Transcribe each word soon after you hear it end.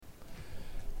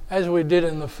As we did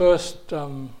in the first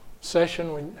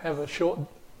session, we have a short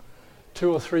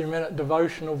 2 or 3 minute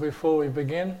devotional before we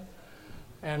begin.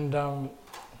 And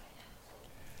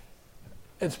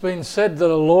it's been said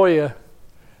that a lawyer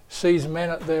sees men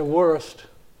at their worst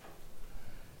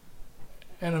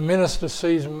and a minister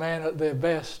sees men at their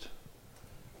best.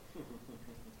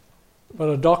 But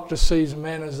a doctor sees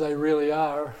men as they really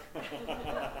are.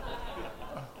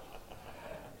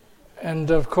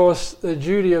 And of course, the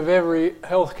duty of every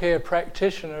healthcare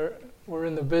practitioner, we're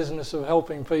in the business of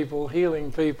helping people,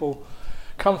 healing people,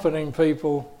 comforting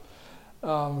people,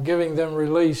 giving them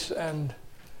release, and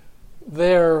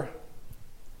the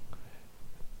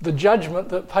judgment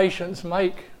that patients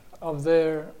make of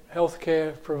their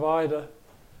healthcare provider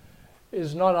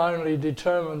is not only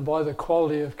determined by the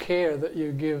quality of care that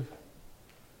you give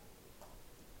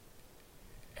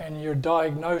and your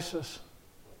diagnosis,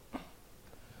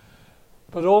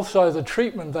 but also the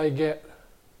treatment they get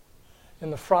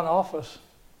in the front office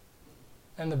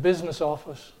and the business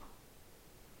office.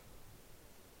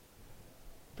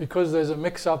 Because there's a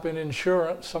mix-up in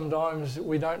insurance, sometimes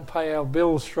we don't pay our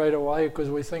bills straight away because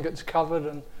we think it's covered,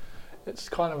 and it's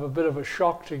kind of a bit of a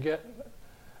shock to get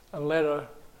a letter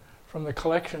from the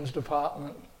collections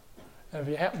department. And if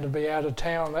you happen to be out of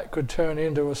town, that could turn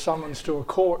into a summons to a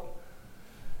court,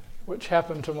 which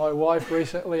happened to my wife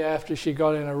recently after she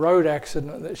got in a road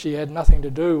accident that she had nothing to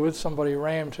do with. Somebody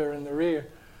rammed her in the rear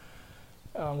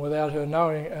without her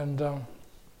knowing, and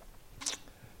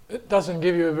it doesn't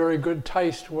give you a very good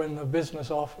taste when the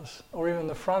business office or even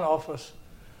the front office.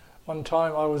 One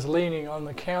time I was leaning on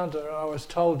the counter and I was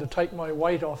told to take my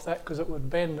weight off that because it would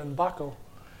bend and buckle.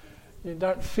 You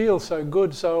don't feel so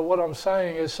good. So what I'm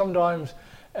saying is sometimes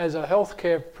as a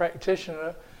healthcare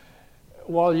practitioner,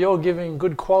 while you're giving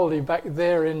good quality back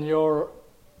there in your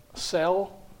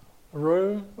cell,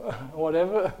 room,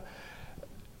 whatever,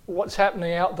 what's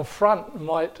happening out the front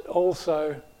might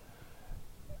also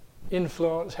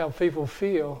influence how people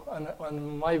feel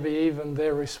and maybe even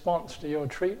their response to your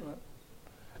treatment.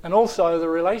 And also the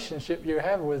relationship you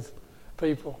have with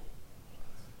people.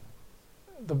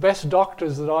 The best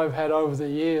doctors that I've had over the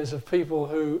years are people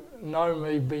who know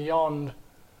me beyond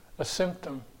a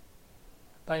symptom.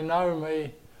 They know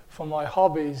me for my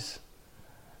hobbies.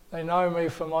 They know me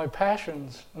for my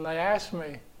passions. And they ask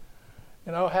me,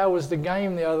 how was the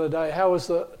game the other day? How was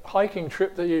the hiking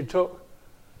trip that you took?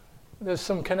 There's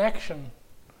some connection.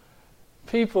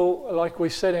 People, like we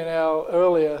said in our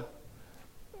earlier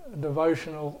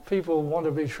devotional, people want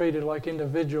to be treated like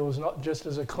individuals, not just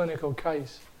as a clinical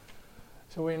case.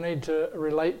 So we need to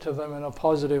relate to them in a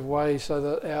positive way so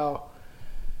that our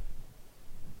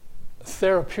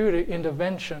therapeutic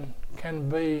intervention can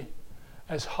be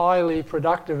as highly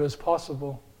productive as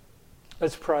possible.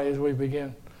 Let's pray as we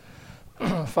begin.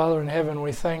 Father in heaven,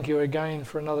 we thank you again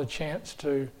for another chance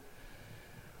to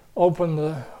open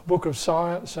the book of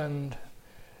science and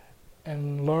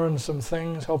learn some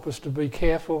things. Help us to be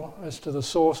careful as to the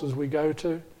sources we go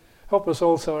to. Help us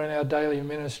also in our daily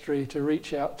ministry to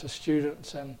reach out to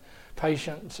students and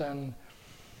patients and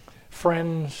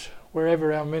friends,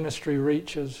 wherever our ministry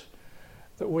reaches,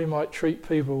 that we might treat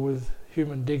people with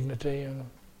human dignity and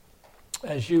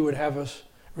as you would have us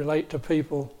relate to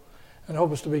people, and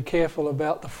help us to be careful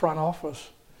about the front office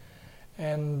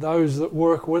and those that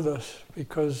work with us,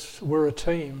 because we're a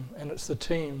team, and it's the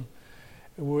team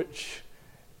which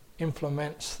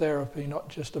implements therapy, not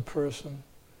just a person.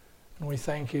 And we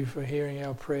thank you for hearing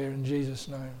our prayer in Jesus'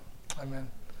 name. Amen.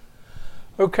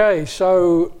 Okay,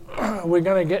 so we're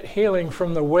going to get healing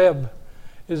from the web.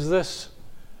 Is this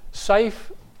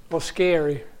safe or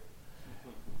scary?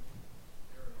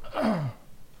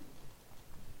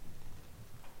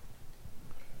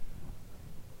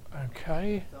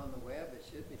 Okay. It's on the web, it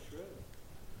should be true.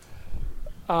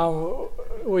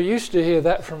 We used to hear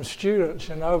that from students,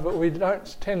 but we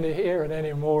don't tend to hear it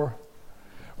anymore.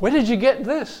 Where did you get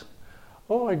this?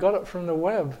 Oh, I got it from the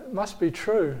web. It must be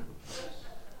true. Yes,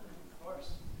 of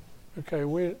course. Okay,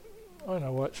 I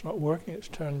know why it's not working. It's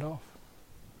turned off.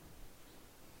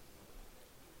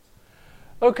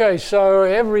 Okay, so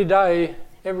every day,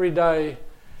 we're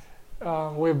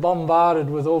bombarded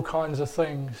with all kinds of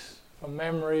things, for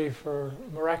memory, for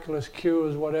miraculous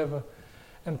cures, whatever.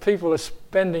 And people are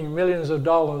spending millions of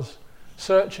dollars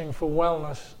searching for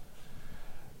wellness,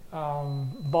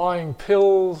 buying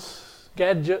pills,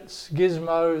 gadgets,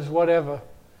 gizmos, whatever,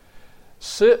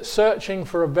 searching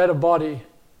for a better body,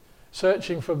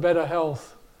 searching for better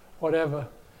health, whatever.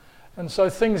 And so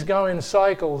things go in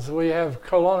cycles. We have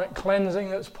colonic cleansing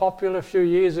that's popular. A few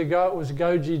years ago it was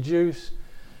goji juice,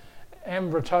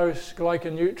 ambrotos,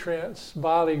 glyconutrients,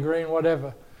 barley green,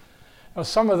 whatever. Now,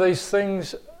 some of these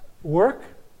things work,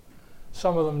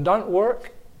 some of them don't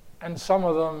work, and some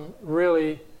of them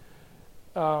really,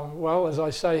 well, as I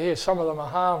say here, some of them are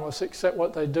harmless except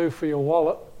what they do for your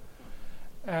wallet,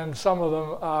 and some of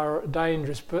them are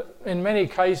dangerous. But in many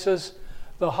cases,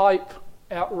 the hype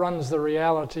outruns the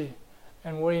reality,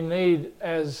 and we need,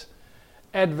 as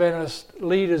Adventist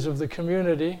leaders of the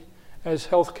community, as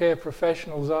healthcare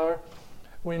professionals are,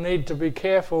 we need to be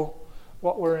careful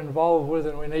what we're involved with,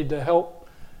 and we need to help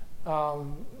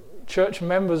church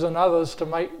members and others to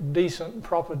make decent,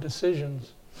 proper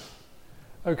decisions.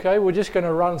 Okay, we're just going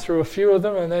to run through a few of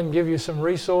them and then give you some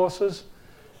resources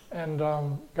and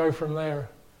go from there.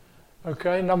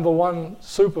 Okay, number one,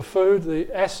 superfood, the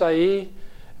acai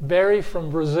berry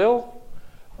from Brazil,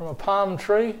 from a palm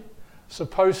tree,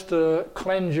 supposed to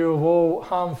cleanse you of all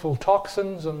harmful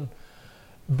toxins and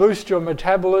boost your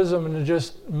metabolism and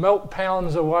just melt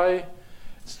pounds away.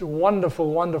 It's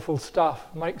wonderful, wonderful stuff.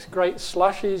 Makes great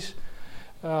slushies,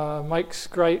 makes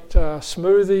great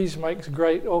smoothies, makes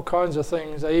great all kinds of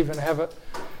things. They even have it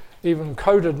even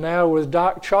coated now with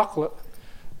dark chocolate,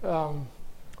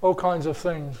 all kinds of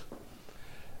things.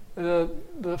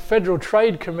 The Federal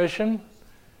Trade Commission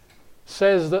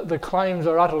says that the claims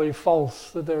are utterly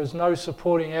false, that there is no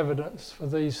supporting evidence for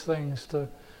these things to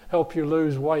help you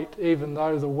lose weight, even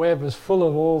though the web is full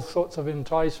of all sorts of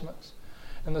enticements.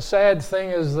 And the sad thing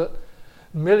is that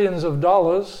millions of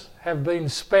dollars have been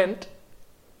spent.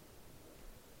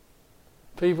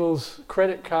 People's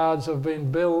credit cards have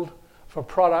been billed for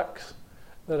products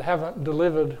that haven't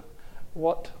delivered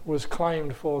what was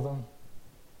claimed for them.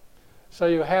 So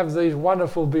you have these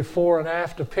wonderful before and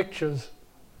after pictures.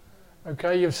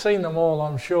 Okay, you've seen them all,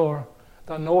 I'm sure.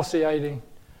 They're nauseating.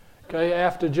 Okay,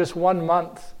 after just 1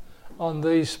 month on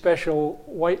these special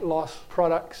weight loss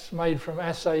products made from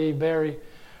acai berry,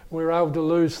 we're able to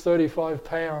lose 35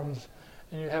 pounds.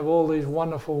 And you have all these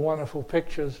wonderful, wonderful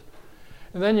pictures.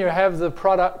 And then you have the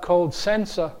product called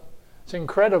Sensor. It's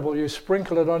incredible. You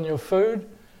sprinkle it on your food,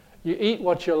 you eat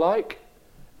what you like,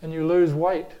 and you lose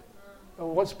weight. Well,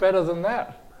 what's better than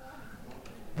that?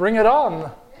 Bring it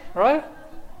on, right?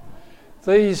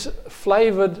 These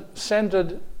flavored,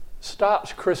 scented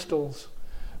starch crystals,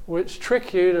 which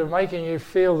trick you to making you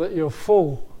feel that you're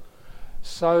full.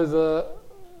 So the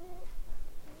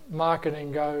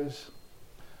marketing goes.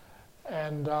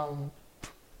 And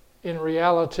in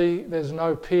reality, there's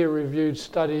no peer-reviewed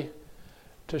study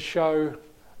to show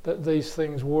that these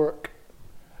things work.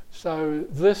 So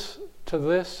this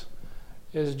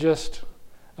is just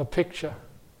a picture.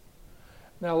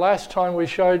 Now last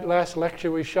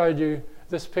lecture we showed you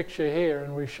this picture here,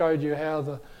 and we showed you how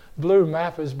the blue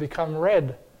map has become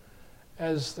red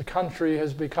as the country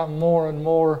has become more and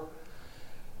more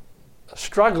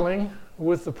struggling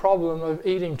with the problem of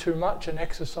eating too much and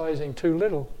exercising too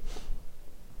little.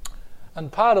 And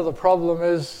part of the problem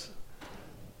is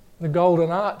the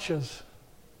golden arches,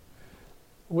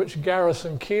 which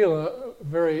Garrison Keillor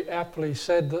very aptly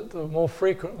said that the more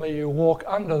frequently you walk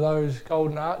under those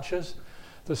golden arches,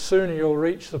 the sooner you'll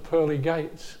reach the pearly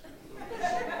gates.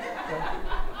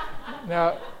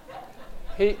 Now,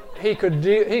 he could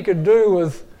do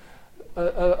with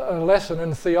a lesson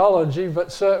in theology,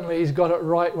 but certainly he's got it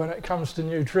right when it comes to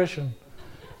nutrition,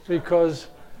 because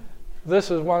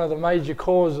this is one of the major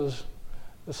causes,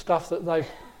 the stuff that they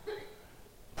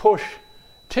push.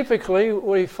 Typically,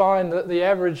 we find that the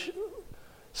average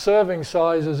serving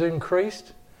size has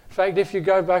increased. In fact, if you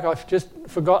go back, I've just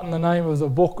forgotten the name of the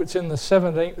book. It's in the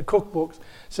 17th, the cookbooks.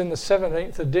 It's in the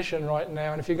 17th edition right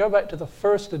now. And if you go back to the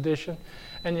first edition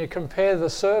and you compare the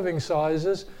serving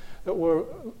sizes that were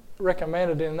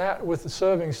recommended in that with the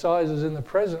serving sizes in the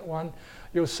present one,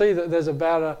 you'll see that there's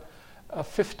about a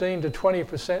 15 to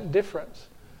 20% difference.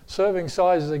 Serving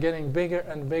sizes are getting bigger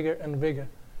and bigger and bigger.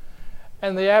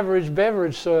 And the average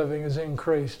beverage serving has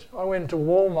increased. I went to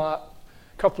Walmart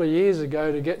a couple of years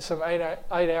ago to get some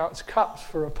 8-ounce cups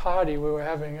for a party we were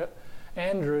having at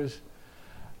Andrews,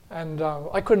 and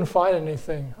I couldn't find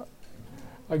anything.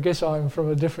 I guess I'm from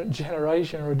a different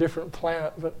generation or a different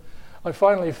planet, but I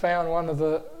finally found one of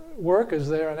the workers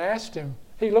there and asked him.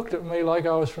 He looked at me like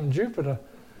I was from Jupiter.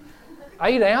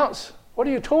 8 ounce? What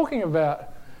are you talking about?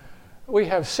 We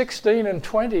have 16 and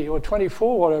 20 or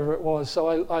 24, whatever it was.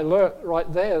 So I learnt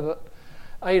right there that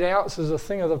 8 ounces is a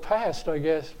thing of the past, I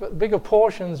guess. But bigger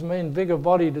portions mean bigger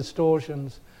body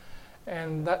distortions.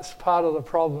 And that's part of the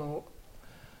problem.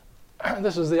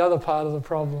 This is the other part of the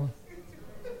problem.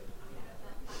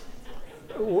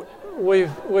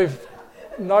 We've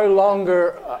no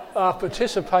longer are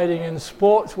participating in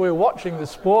sports. We're watching the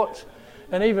sports.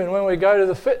 And even when we go to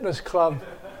the fitness club,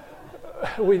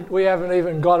 we haven't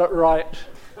even got it right.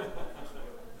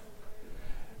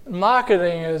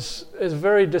 Marketing is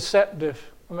very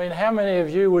deceptive. I mean, how many of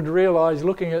you would realize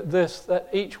looking at this that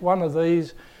each one of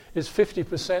these is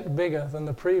 50% bigger than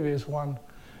the previous one?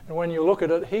 And when you look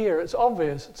at it here, it's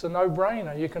obvious. It's a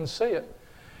no-brainer. You can see it.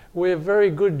 We're very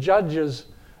good judges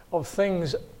of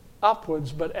things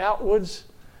upwards, but outwards,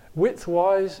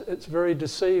 width-wise, it's very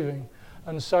deceiving.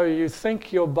 And so you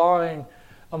think you're buying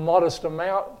a modest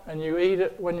amount and you eat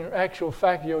it when in actual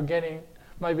fact you're getting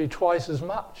maybe twice as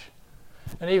much.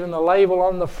 And even the label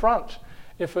on the front,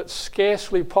 if it's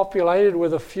scarcely populated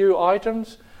with a few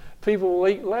items, people will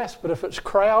eat less. But if it's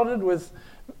crowded with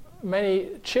many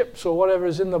chips or whatever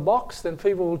is in the box, then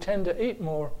people will tend to eat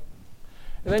more.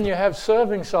 And then you have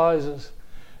serving sizes.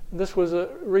 This was a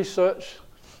research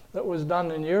that was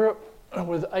done in Europe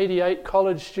with 88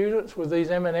 college students with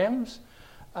these M&Ms.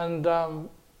 And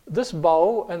this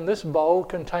bowl and this bowl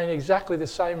contain exactly the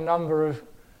same number of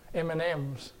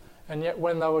M&Ms. And yet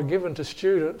when they were given to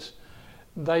students,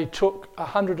 they took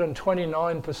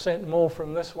 129% more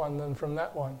from this one than from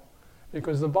that one,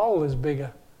 because the bowl is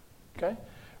bigger. Okay?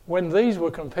 When these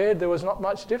were compared, there was not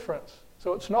much difference.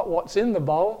 So it's not what's in the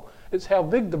bowl, it's how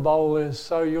big the bowl is.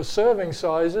 So your serving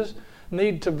sizes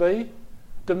need to be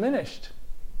diminished.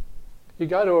 You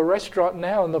go to a restaurant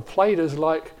now and the plate is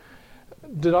like,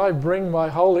 did I bring my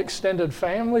whole extended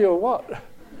family or what?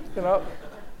 You know.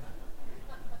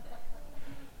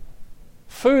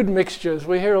 Food mixtures.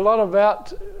 We hear a lot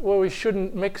about, well, we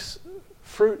shouldn't mix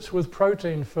fruits with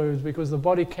protein foods because the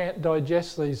body can't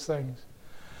digest these things.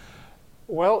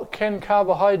 Well, can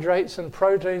carbohydrates and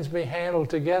proteins be handled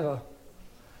together?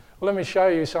 Well, let me show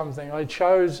you something. I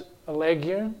chose a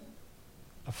legume,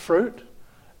 a fruit,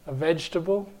 a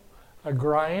vegetable, a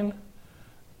grain,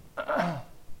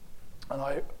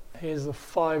 and here's the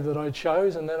 5 that I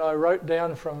chose, and then I wrote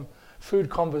down from food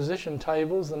composition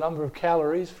tables the number of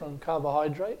calories from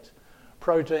carbohydrates,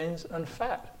 proteins, and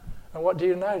fat. And what do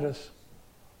you notice?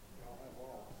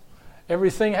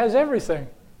 Everything has everything.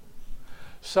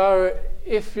 So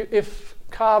if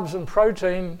carbs and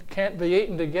protein can't be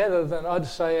eaten together, then I'd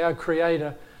say our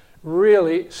Creator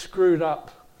really screwed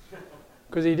up,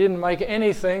 because he didn't make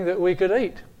anything that we could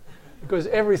eat, because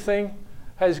everything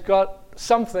has got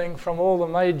something from all the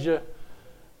major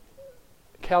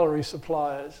calorie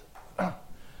suppliers.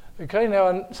 Okay,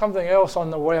 now something else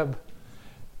on the web.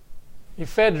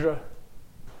 Ephedra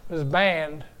was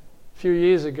banned a few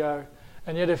years ago,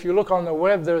 and yet if you look on the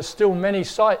web, there are still many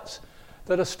sites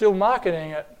that are still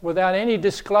marketing it without any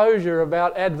disclosure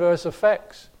about adverse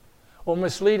effects or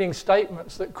misleading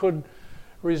statements that could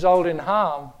result in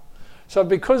harm. So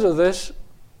because of this,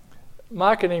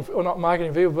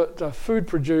 food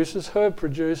producers, herb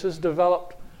producers,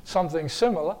 developed something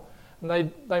similar,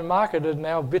 and they marketed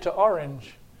now bitter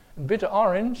orange. And bitter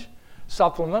orange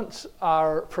supplements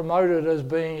are promoted as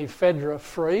being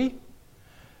ephedra-free,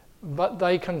 but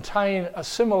they contain a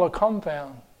similar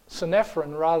compound,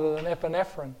 synephrine rather than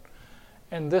epinephrine.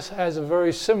 And this has a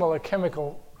very similar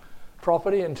chemical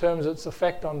property in terms of its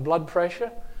effect on blood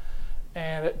pressure,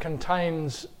 and it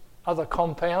contains other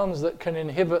compounds that can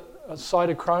inhibit a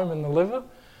cytochrome in the liver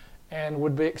and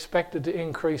would be expected to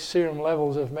increase serum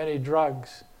levels of many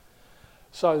drugs.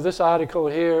 So this article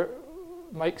here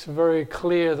makes very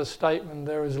clear the statement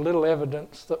there is little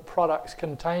evidence that products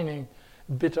containing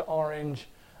bitter orange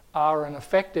are an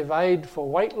effective aid for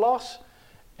weight loss,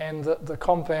 and that the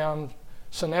compound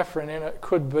synephrine in it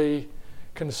could be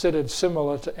considered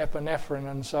similar to epinephrine,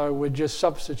 and so we're just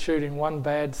substituting one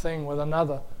bad thing with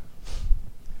another.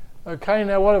 Okay,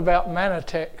 now what about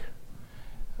Manatech?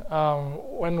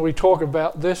 When we talk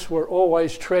about this, we're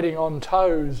always treading on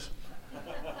toes.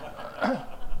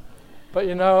 But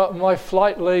you know, my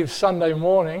flight leaves Sunday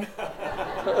morning.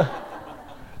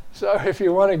 So if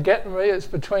you want to get me, it's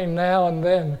between now and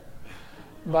then.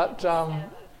 But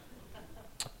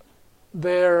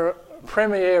their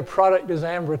premier product is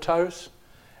ambritose,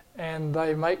 and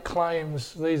they make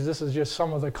claims. This is just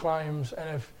some of the claims,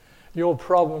 and if your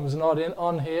problem's not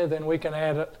on here, then we can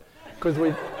add it, because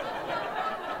we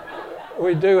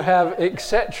do have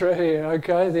etc. here,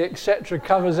 okay? The etc.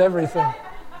 covers everything.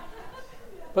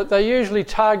 But they usually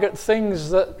target things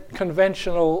that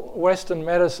conventional Western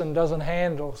medicine doesn't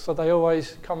handle, so they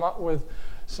always come up with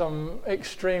some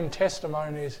extreme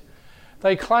testimonies.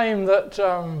 They claim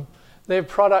that their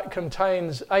product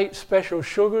contains 8 special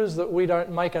sugars that we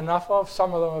don't make enough of.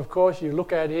 Some of them, of course, you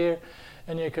look at here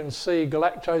and you can see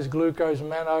galactose, glucose,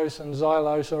 mannose and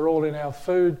xylose are all in our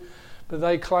food, but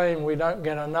they claim we don't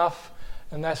get enough,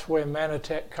 and that's where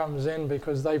Manatech comes in,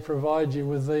 because they provide you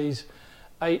with these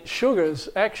ate sugars.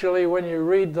 Actually, when you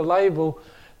read the label,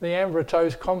 the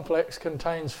ambrottose complex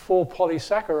contains 4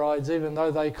 polysaccharides, even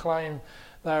though they claim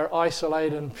they're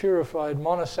isolated and purified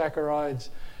monosaccharides.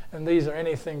 And these are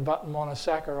anything but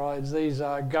monosaccharides. These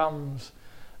are gums,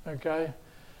 okay?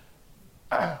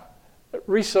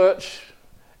 Research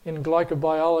in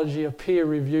glycobiology, a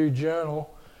peer-reviewed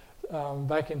journal,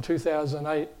 back in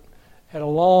 2008, had a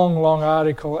long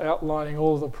article outlining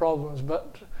all the problems,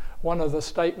 but one of the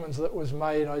statements that was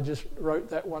made, I just wrote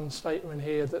that one statement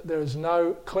here, that there is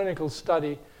no clinical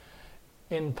study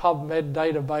in PubMed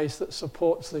database that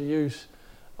supports the use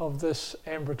of this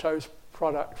ambrottose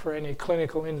product for any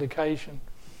clinical indication.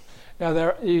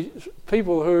 Now,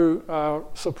 people who are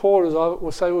supporters of it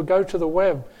will say, well, go to the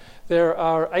web. There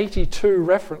are 82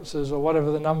 references, or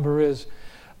whatever the number is,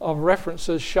 of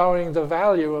references showing the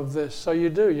value of this. So you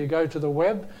go to the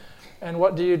web, and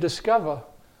what do you discover?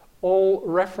 All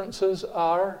references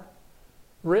are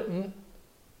written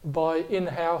by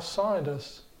in-house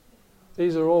scientists.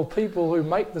 These are all people who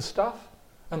make the stuff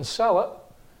and sell it,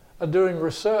 are doing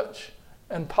research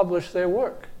and publish their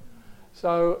work.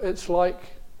 So it's like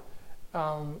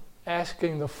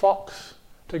asking the fox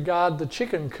to guard the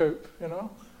chicken coop, you know.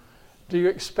 Do you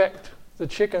expect the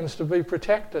chickens to be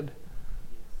protected?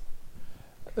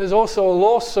 There's also a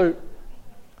lawsuit.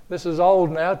 This is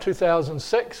old now,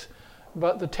 2006,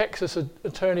 but the Texas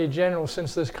Attorney General,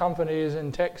 since this company is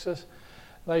in Texas,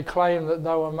 they claim that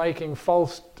they were making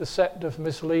false, deceptive,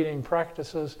 misleading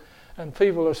practices, and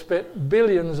people have spent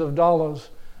billions of dollars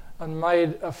and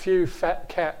made a few fat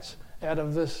cats out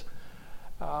of this,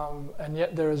 and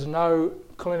yet there is no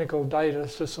clinical data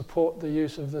to support the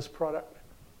use of this product.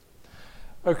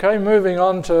 Okay, moving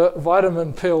on to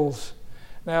vitamin pills.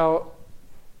 Now,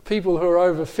 people who are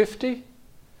over 50,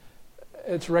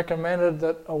 it's recommended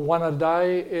that a 1 a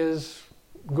day is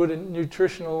good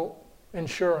nutritional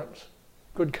insurance,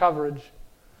 good coverage,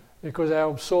 because our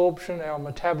absorption, our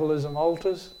metabolism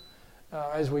alters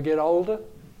as we get older.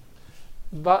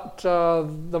 But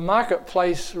the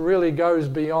marketplace really goes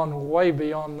way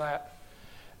beyond that.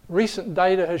 Recent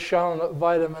data has shown that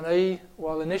vitamin E,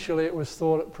 while initially it was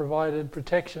thought it provided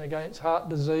protection against heart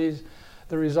disease,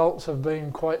 the results have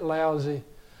been quite lousy.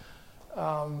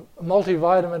 A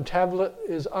multivitamin tablet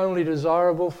is only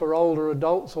desirable for older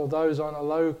adults or those on a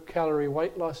low-calorie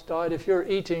weight loss diet. If you're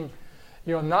eating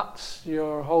your nuts,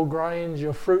 your whole grains,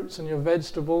 your fruits and your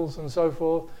vegetables and so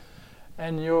forth,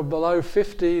 and you're below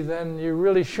 50, then you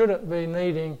really shouldn't be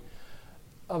needing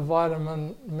a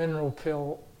vitamin mineral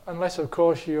pill, unless of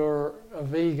course you're a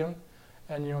vegan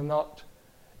and you're not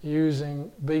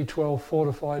using B12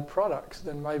 fortified products.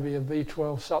 Then maybe a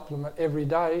B12 supplement every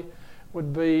day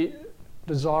would be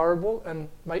desirable and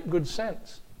make good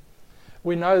sense.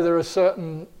 We know there are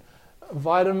certain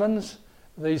vitamins,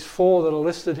 these 4 that are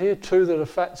listed here, 2 that are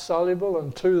fat soluble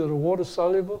and 2 that are water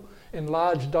soluble, in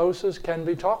large doses can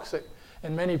be toxic.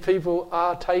 And many people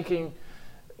are taking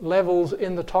levels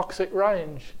in the toxic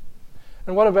range.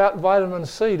 And what about vitamin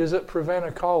C? Does it prevent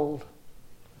a cold?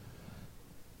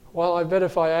 Well, I bet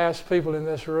if I asked people in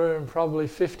this room, probably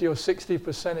 50 or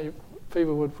 60% of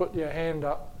people would put your hand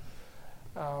up,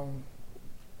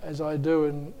 as I do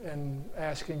in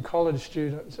asking college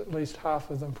students, at least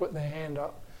half of them put their hand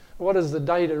up. What does the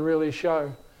data really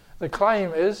show? The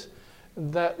claim is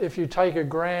that if you take a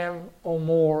gram or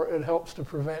more, it helps to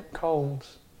prevent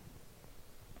colds.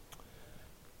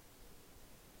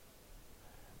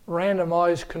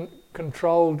 Randomized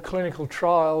controlled clinical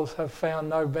trials have found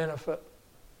no benefit.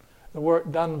 The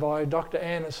work done by Dr.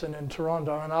 Anderson in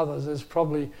Toronto and others, there's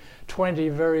probably 20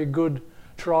 very good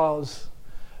trials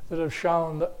that have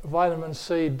shown that vitamin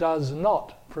C does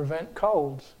not prevent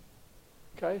colds.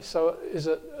 Okay, so is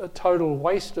it a total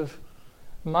waste of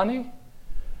money?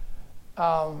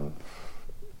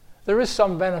 There is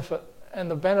some benefit, and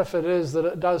the benefit is that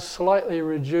it does slightly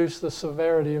reduce the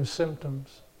severity of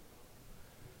symptoms.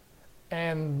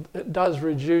 And it does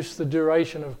reduce the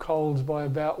duration of colds by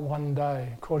about 1 day,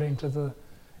 according to the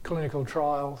clinical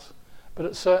trials. But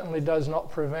it certainly does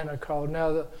not prevent a cold.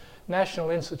 Now, the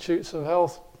National Institutes of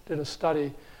Health did a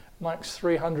study amongst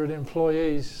 300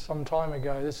 employees some time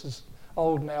ago. This is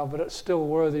old now, but it's still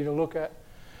worthy to look at.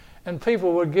 And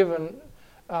people were given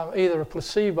either a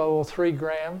placebo or 3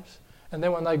 grams, and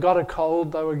then when they got a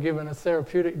cold, they were given a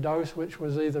therapeutic dose, which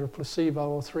was either a placebo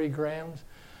or 3 grams.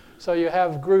 So you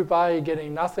have group A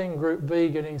getting nothing, group B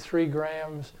getting 3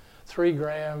 grams,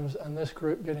 and this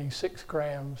group getting 6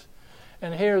 grams.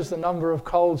 And here's the number of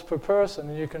colds per person,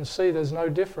 and you can see there's no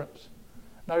difference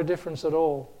at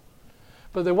all.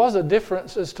 But there was a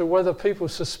difference as to whether people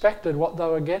suspected what they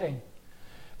were getting.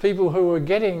 People who were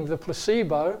getting the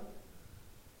placebo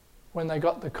when they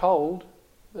got the cold,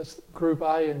 that's Group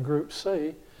A and Group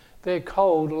C, their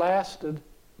cold lasted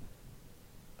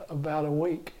about a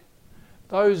week.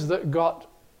 Those that got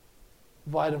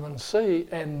vitamin C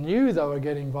and knew they were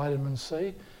getting vitamin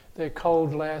C, their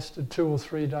cold lasted 2 or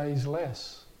 3 days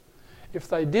less. If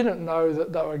they didn't know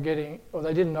that they were getting, or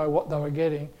they didn't know what they were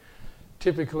getting,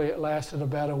 typically it lasted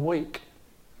about a week.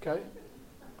 Okay?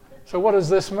 So what does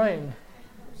this mean?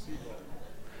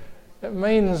 It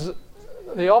means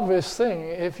the obvious thing.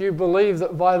 If you believe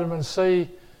that vitamin C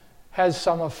has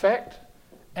some effect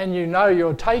and you know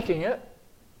you're taking it,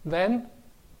 then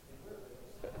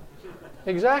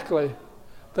exactly,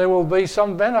 there will be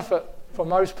some benefit for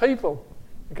most people.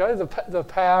 Okay, the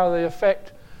power, the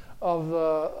effect of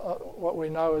what we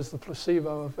know as the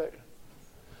placebo effect.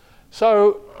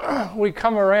 So we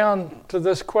come around to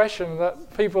this question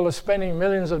that people are spending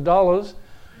millions of dollars.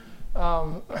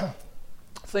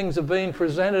 Things are being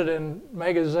presented in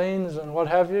magazines and what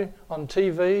have you, on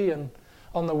TV and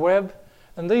on the web.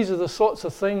 And these are the sorts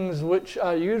of things which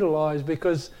are utilized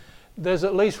because there's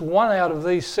at least one out of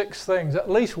these 6 things, at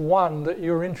least one that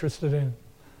you're interested in.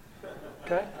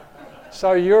 Okay?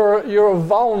 So you're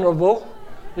vulnerable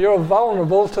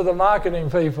to the marketing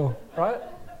people, right?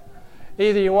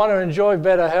 Either you want to enjoy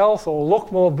better health or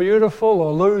look more beautiful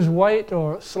or lose weight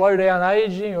or slow down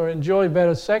aging or enjoy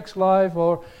better sex life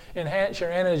or enhance your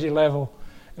energy level.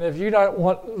 And if you don't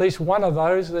want at least one of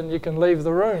those, then you can leave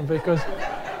the room because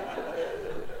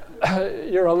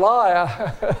you're a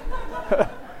liar.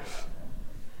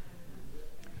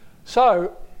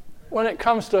 So, when it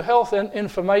comes to health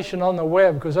information on the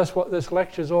web, because that's what this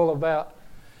lecture is all about,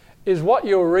 is what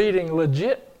you're reading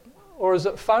legit or is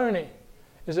it phony?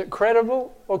 Is it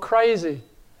credible or crazy?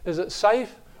 Is it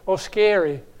safe or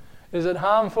scary? Is it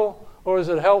harmful or is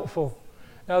it helpful?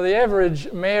 Now, the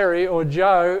average Mary or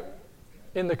Joe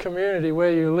in the community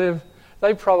where you live,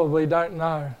 they probably don't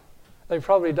know. They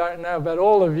probably don't know, but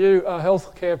all of you are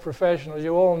healthcare professionals.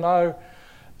 You all know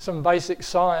some basic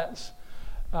science.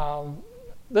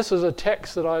 This is a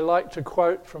text that I like to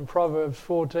quote from Proverbs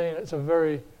 14. It's a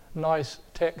very nice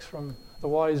text from the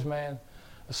wise man.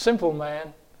 A simple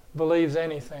man believes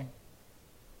anything,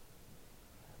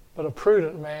 but a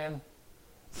prudent man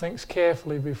thinks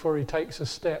carefully before he takes a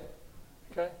step.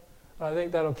 Okay? And I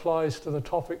think that applies to the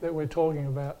topic that we're talking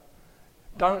about.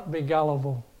 Don't be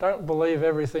gullible. Don't believe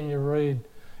everything you read.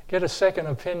 Get a second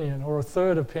opinion or a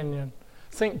third opinion.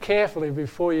 Think carefully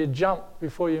before you jump,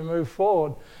 before you move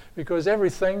forward, because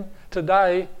everything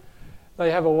today,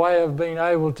 they have a way of being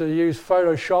able to use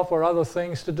Photoshop or other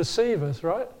things to deceive us,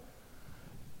 right?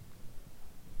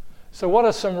 So what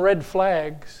are some red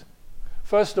flags?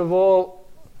 First of all,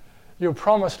 you're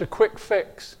promised a quick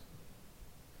fix.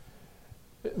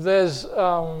 There's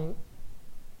a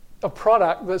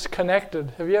product that's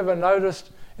connected. Have you ever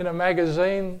noticed in a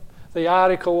magazine, the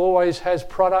article always has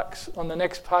products on the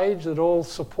next page that all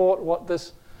support what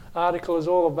this article is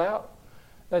all about?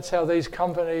 That's how these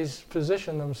companies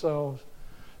position themselves,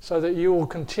 so that you will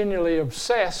continually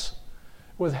obsess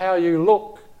with how you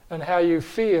look and how you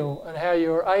feel and how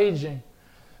you're aging.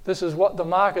 This is what the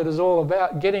market is all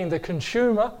about, getting the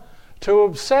consumer to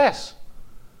obsess.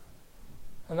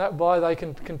 And that by they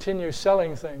can continue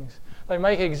selling things. They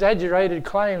make exaggerated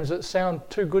claims that sound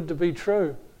too good to be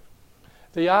true.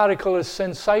 The article is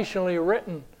sensationally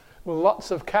written with lots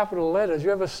of capital letters.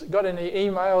 You ever got any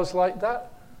emails like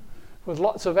that? With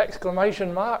lots of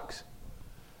exclamation marks?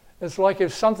 It's like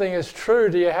if something is true,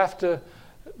 do you have to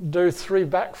do 3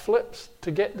 backflips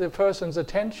to get the person's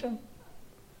attention?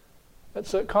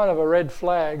 It's a kind of a red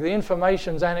flag. The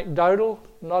information's anecdotal,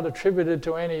 not attributed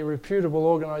to any reputable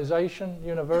organization,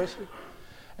 university.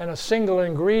 And a single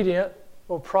ingredient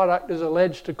or product is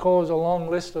alleged to cause a long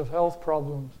list of health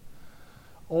problems.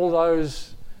 All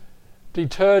those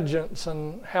detergents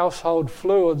and household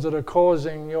fluids that are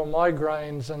causing your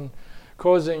migraines and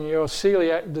causing your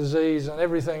celiac disease and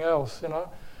everything else, you know.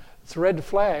 It's a red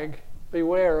flag.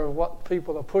 Beware of what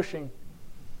people are pushing.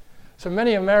 So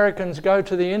many Americans go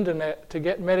to the internet to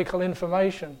get medical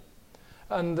information,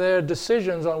 and their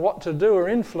decisions on what to do are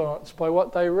influenced by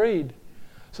what they read.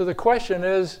 So the question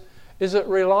is it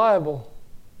reliable?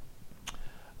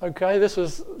 Okay, this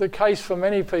is the case for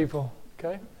many people.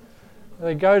 Okay,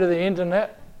 they go to the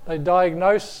internet, they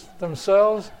diagnose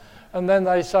themselves, and then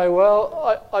they say,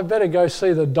 well, I better go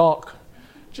see the doc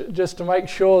just to make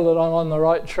sure that I'm on the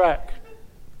right track.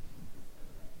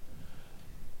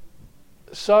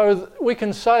 So we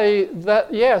can say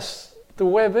that, yes, the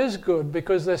web is good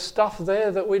because there's stuff there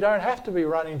that we don't have to be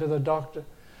running to the doctor.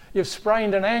 You've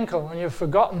sprained an ankle and you've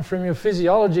forgotten from your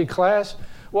physiology class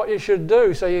what you should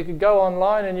do. So you could go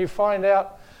online and you find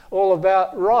out all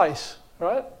about rice,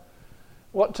 right?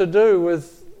 What to do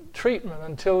with treatment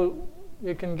until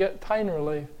you can get pain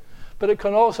relief. But it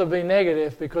can also be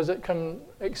negative because it can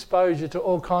expose you to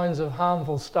all kinds of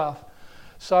harmful stuff.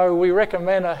 So we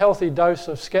recommend a healthy dose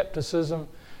of skepticism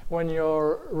when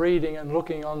you're reading and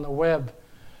looking on the web.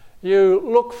 You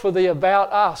look for the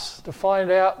about us to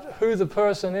find out who the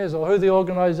person is or who the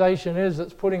organization is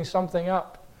that's putting something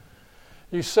up.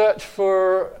 You search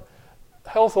for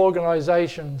health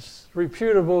organizations,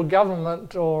 reputable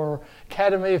government or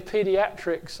Academy of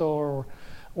Pediatrics or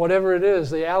whatever it is,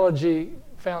 the Allergy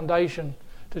Foundation,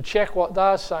 to check what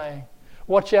they're saying.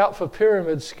 Watch out for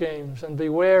pyramid schemes and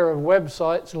beware of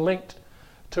websites linked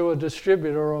to a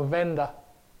distributor or vendor.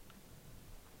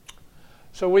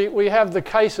 So we have the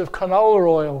case of canola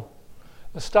oil,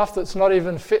 the stuff that's not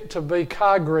even fit to be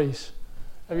car grease.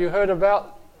 Have you heard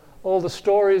about all the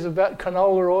stories about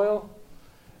canola oil?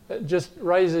 It just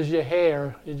raises your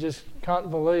hair. You just can't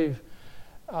believe.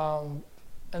 And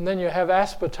then you have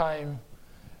aspartame,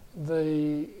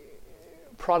 the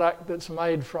product that's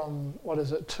made from,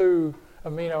 2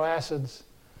 amino acids.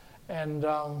 And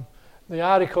the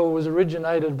article was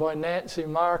originated by Nancy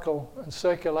Markle and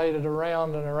circulated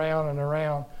around and around and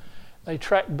around. They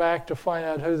tracked back to find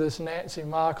out who this Nancy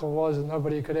Markle was, and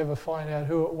nobody could ever find out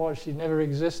who it was. She never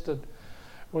existed. It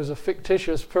was a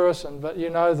fictitious person, but you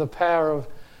know the power of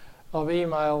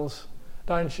emails,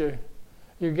 don't you?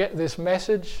 You get this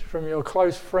message from your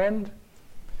close friend,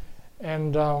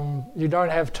 and you don't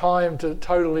have time to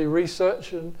totally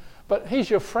research it, but he's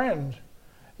your friend.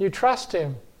 You trust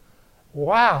him.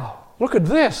 Wow, look at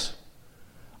this.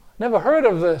 Never heard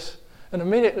of this. And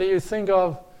immediately you think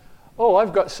of, oh,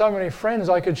 I've got so many friends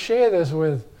I could share this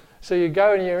with. So you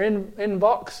go in your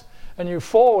inbox and you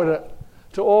forward it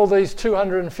to all these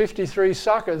 253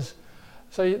 suckers.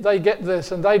 So they get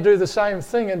this and they do the same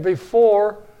thing. And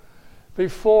before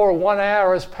 1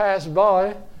 hour has passed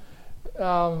by,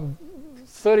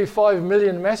 35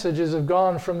 million messages have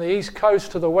gone from the East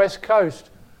Coast to the West Coast.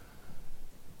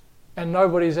 And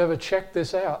nobody's ever checked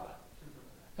this out.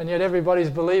 And yet everybody's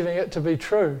believing it to be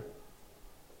true.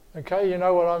 Okay, you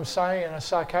know what I'm saying in a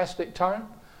sarcastic tone?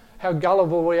 How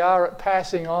gullible we are at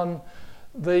passing on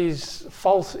these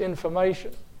false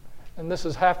information. And this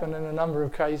has happened in a number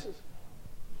of cases.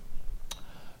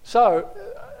 So,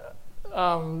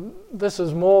 this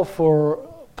is more for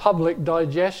public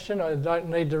digestion. I don't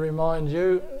need to remind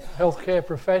you, healthcare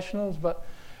professionals, but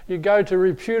you go to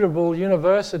reputable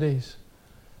universities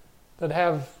that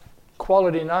have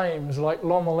quality names like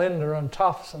Loma Linda and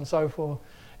Tufts and so forth.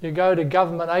 You go to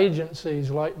government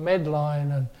agencies like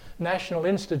Medline and national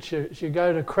institutes. You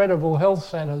go to credible health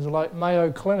centres like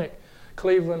Mayo Clinic,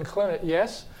 Cleveland Clinic.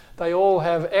 Yes, they all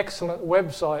have excellent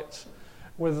websites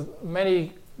with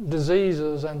many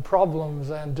diseases and problems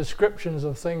and descriptions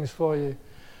of things for you.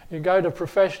 You go to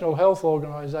professional health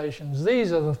organisations.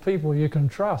 These are the people you can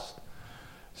trust.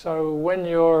 So when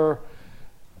your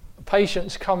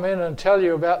patients come in and tell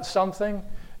you about something,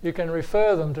 you can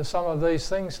refer them to some of these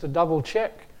things to double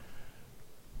check.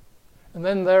 And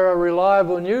then there are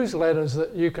reliable newsletters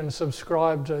that you can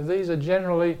subscribe to. These are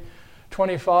generally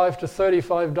 $25 to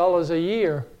 $35 a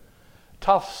year.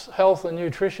 Tufts Health and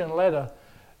Nutrition Letter,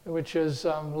 which is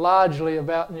largely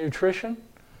about nutrition.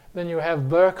 Then you have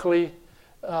Berkeley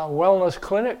Wellness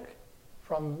Clinic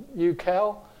from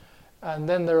UCal. And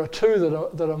then there are 2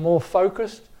 that are more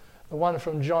focused. The one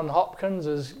from Johns Hopkins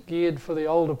is geared for the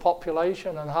older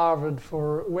population, and Harvard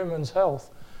for women's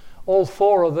health. All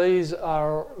 4 of these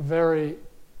are very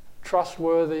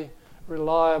trustworthy,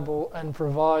 reliable, and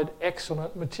provide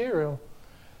excellent material.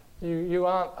 You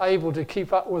aren't able to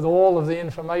keep up with all of the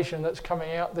information that's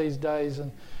coming out these days,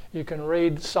 and you can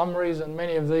read summaries, and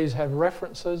many of these have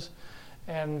references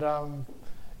and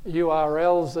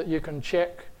URLs that you can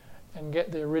check and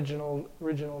get the original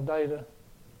data.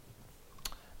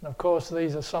 And of course,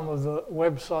 these are some of the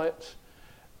websites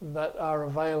that are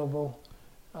available.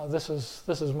 This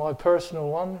is my personal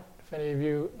one. If any of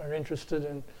you are interested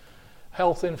in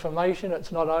health information,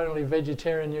 it's not only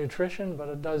vegetarian nutrition, but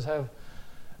it does have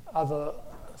other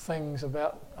things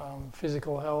about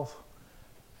physical health.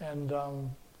 And a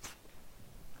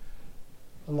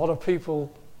lot of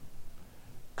people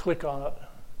click on it.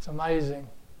 It's amazing.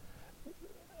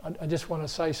 I just want to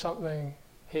say something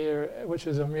here which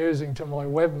is amusing to my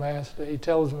webmaster. He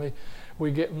tells me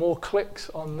we get more clicks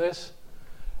on this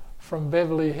from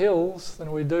Beverly Hills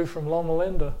than we do from Loma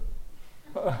Linda.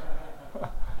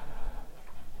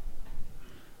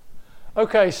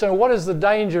 Okay, so what is the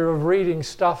danger of reading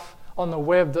stuff on the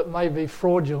web that may be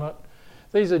fraudulent?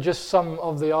 These are just some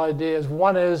of the ideas.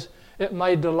 One is it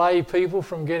may delay people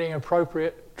from getting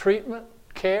appropriate treatment,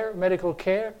 care, medical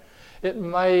care. It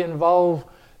may involve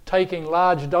taking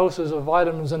large doses of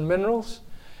vitamins and minerals.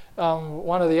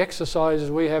 One of the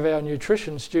exercises we have our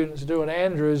nutrition students do at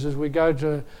Andrews is we go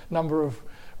to a number of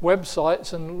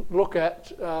websites and look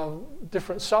at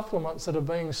different supplements that are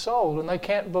being sold, and they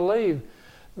can't believe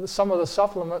that some of the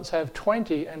supplements have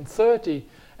 20 and 30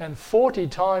 and 40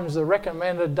 times the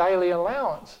recommended daily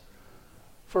allowance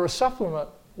for a supplement.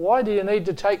 Why do you need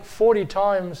to take 40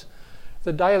 times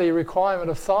the daily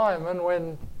requirement of thiamine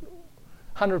when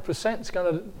 100% is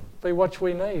going to be what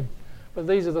we need? But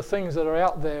these are the things that are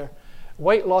out there.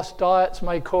 Weight loss diets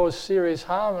may cause serious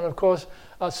harm, and of course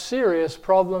a serious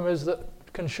problem is that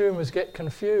consumers get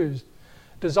confused.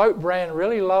 Does oat bran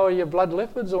really lower your blood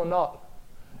lipids or not?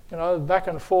 You know, back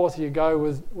and forth you go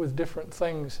with different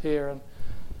things here, and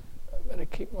I better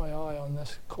keep my eye on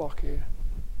this clock here.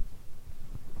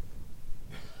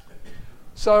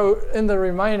 So in the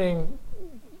remaining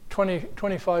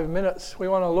 25 minutes, we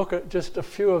want to look at just a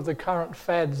few of the current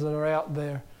fads that are out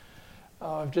there.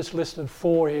 I've just listed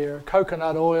 4 here.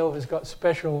 Coconut oil has got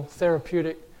special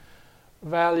therapeutic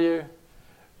value.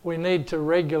 We need to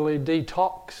regularly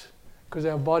detox because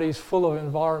our body's full of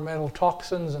environmental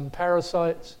toxins and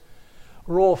parasites.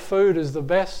 Raw food is the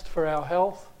best for our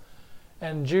health,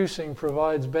 and juicing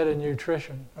provides better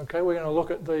nutrition. Okay, we're going to look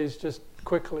at these just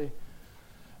quickly.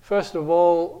 First of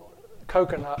all,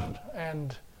 coconut,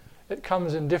 and it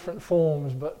comes in different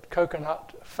forms, but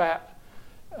coconut fat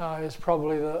is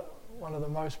probably one of the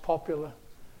most popular.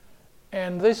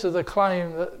 And this is the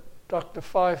claim that Dr.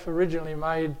 Fife originally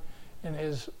made in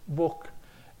his book,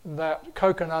 that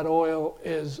coconut oil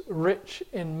is rich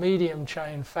in medium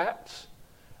chain fats,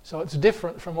 so it's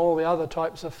different from all the other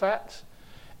types of fats,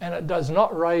 and it does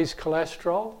not raise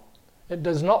cholesterol, it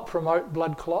does not promote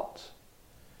blood clots,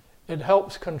 it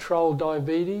helps control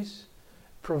diabetes,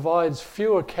 provides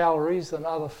fewer calories than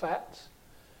other fats,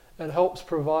 it helps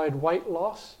provide weight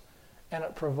loss, and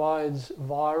it provides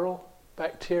viral,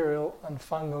 bacterial and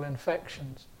fungal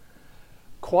infections.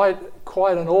 Quite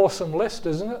an awesome list,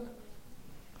 isn't it?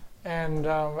 And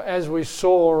as we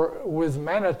saw with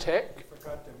Manatech... You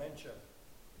forgot dementia.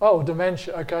 Oh,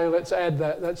 dementia. Okay, let's add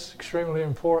that. That's extremely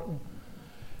important.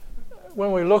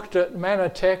 When we looked at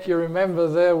Manatech, you remember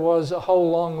there was a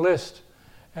whole long list.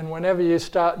 And whenever you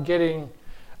start getting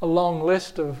a long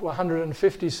list of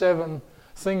 157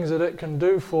 things that it can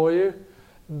do for you,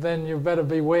 then you better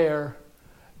beware,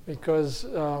 because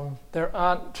there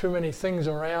aren't too many things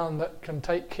around that can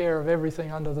take care of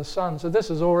everything under the sun. So this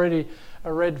is already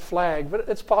a red flag, but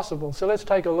it's possible. So let's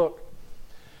take a look.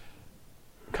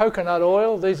 Coconut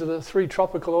oil, these are the 3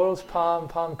 tropical oils, palm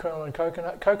kernel and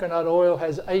coconut. Coconut oil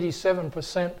has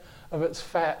 87% of its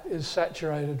fat is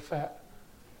saturated fat.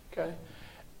 Okay?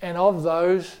 And of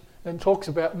those, it talks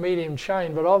about medium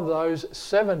chain, but of those,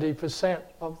 70%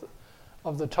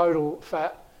 of the total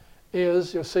fat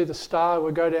is, you'll see the star,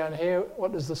 we'll go down here.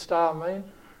 What does the star mean?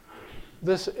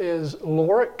 This is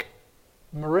lauric,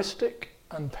 myristic,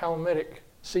 and palmitic,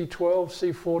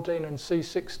 C12, C14, and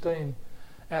C16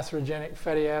 atherogenic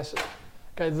fatty acids.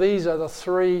 Okay, these are the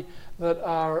 3 that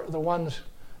are the ones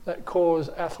that cause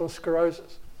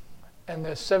atherosclerosis, and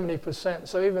they're 70%.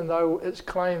 So even though it's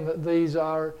claimed that these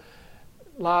are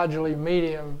largely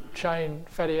medium chain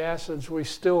fatty acids, we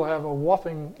still have a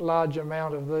whopping large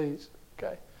amount of these.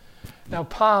 Okay. Now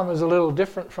palm is a little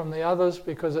different from the others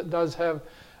because it does have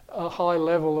a high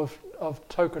level of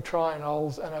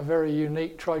tocotrienols and a very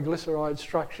unique triglyceride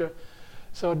structure.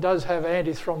 So it does have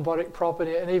antithrombotic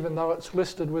property, and even though it's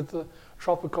listed with the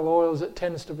tropical oils, it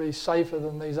tends to be safer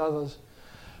than these others.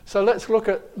 So let's look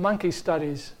at monkey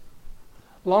studies.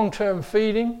 Long-term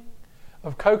feeding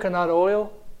of coconut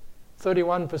oil,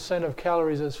 31% of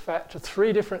calories as fat, to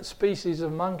 3 different species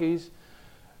of monkeys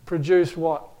produced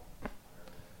what?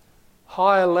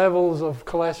 Higher levels of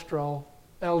cholesterol,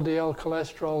 LDL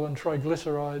cholesterol and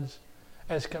triglycerides,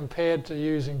 as compared to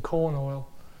using corn oil.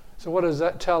 So what does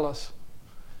that tell us?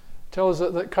 It tells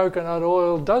us that coconut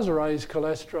oil does raise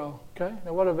cholesterol. Okay.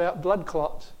 Now what about blood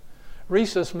clots?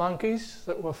 Rhesus monkeys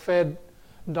that were fed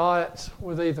diets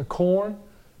with either corn,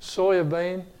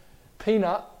 soybean,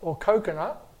 peanut or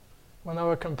coconut, when they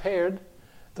were compared,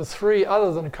 the 3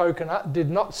 other than coconut did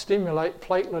not stimulate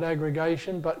platelet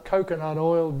aggregation, but coconut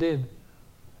oil did.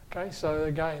 Okay, so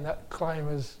again, that claim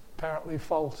is apparently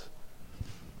false.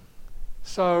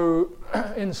 So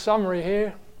in summary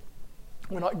here,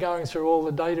 we're not going through all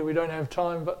the data, we don't have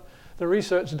time, but the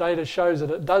research data shows that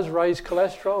it does raise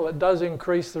cholesterol, it does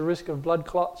increase the risk of blood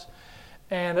clots,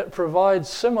 and it provides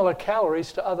similar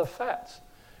calories to other fats.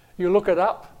 You look it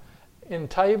up in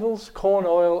tables, corn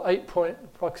oil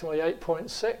approximately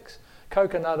 8.6,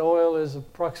 Coconut oil is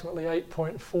approximately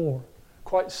 8.4,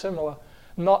 quite similar,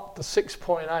 not the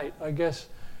 6.8. I guess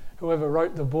whoever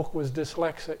wrote the book was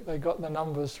dyslexic. They got the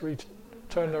numbers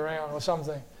turned around or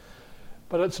something.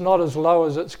 But it's not as low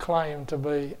as it's claimed to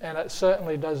be, and it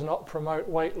certainly does not promote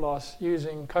weight loss.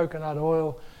 Using coconut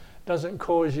oil doesn't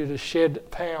cause you to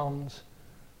shed pounds.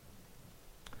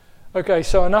 Okay,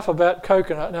 so enough about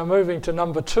coconut. Now moving to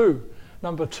number 2.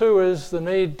 Number 2 is the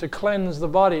need to cleanse the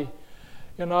body.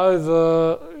 You know,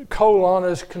 the colon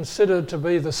is considered to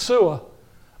be the sewer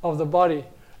of the body.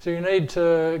 So you need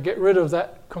to get rid of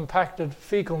that compacted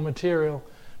fecal material,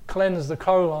 cleanse the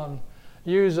colon.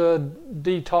 Use a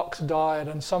detox diet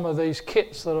and some of these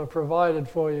kits that are provided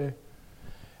for you.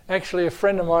 Actually, a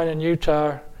friend of mine in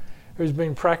Utah who's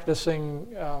been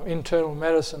practicing internal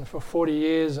medicine for 40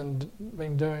 years and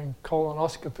been doing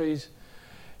colonoscopies,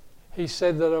 he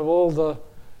said that of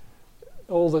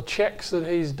all the checks that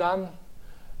he's done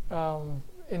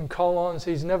in colons,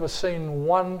 he's never seen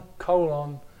one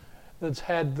colon that's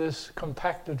had this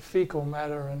compacted fecal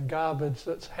matter and garbage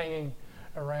that's hanging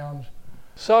around.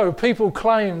 So people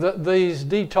claim that these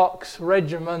detox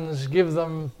regimens give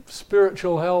them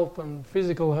spiritual help and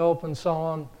physical help and so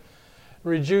on,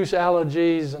 reduce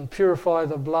allergies and purify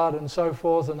the blood and so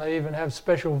forth, and they even have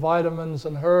special vitamins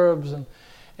and herbs and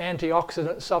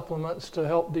antioxidant supplements to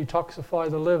help detoxify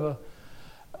the liver.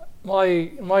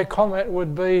 My comment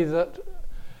would be that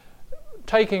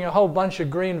taking a whole bunch of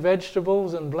green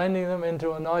vegetables and blending them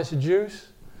into a nice juice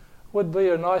would be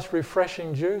a nice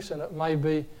refreshing juice, and it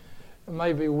maybe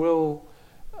will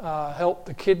help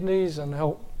the kidneys and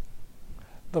help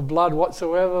the blood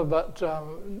whatsoever, but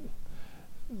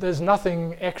there's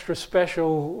nothing extra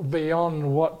special beyond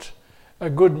what a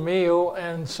good meal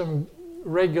and some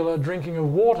regular drinking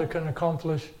of water can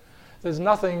accomplish. There's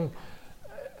nothing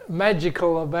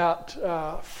magical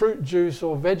about fruit juice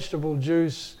or vegetable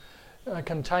juice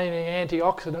containing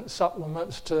antioxidant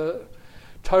supplements to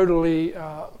totally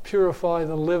purify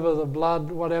the liver, the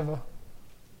blood, whatever.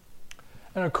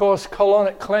 And of course,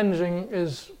 colonic cleansing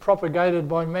is propagated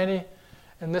by many,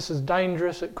 and this is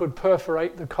dangerous. It could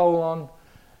perforate the colon,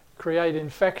 create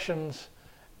infections,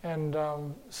 and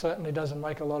certainly doesn't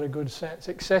make a lot of good sense.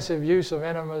 Excessive use of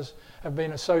enemas have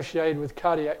been associated with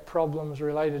cardiac problems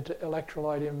related to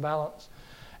electrolyte imbalance,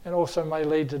 and also may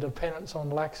lead to dependence on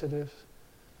laxatives.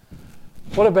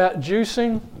 What about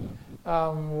juicing?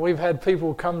 We've had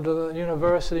people come to the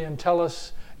university and tell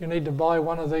us you need to buy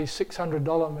one of these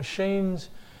 $600 machines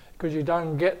because you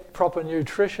don't get proper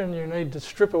nutrition. You need to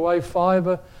strip away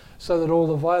fiber so that all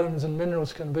the vitamins and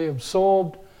minerals can be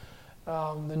absorbed.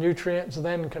 The nutrients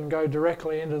then can go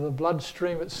directly into the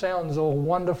bloodstream. It sounds all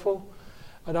wonderful.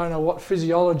 I don't know what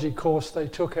physiology course they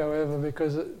took, however,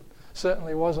 because it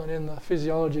certainly wasn't in the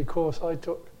physiology course I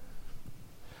took.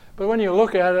 But when you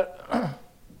look at it,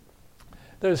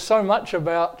 there's so much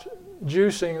about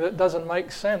juicing that doesn't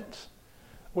make sense.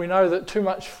 We know that too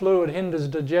much fluid hinders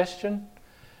digestion.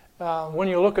 When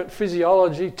you look at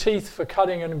physiology, teeth for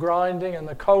cutting and grinding, and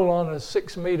the colon is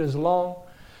 6 meters long,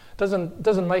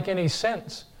 doesn't make any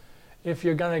sense if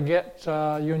you're going to get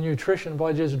your nutrition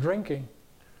by just drinking.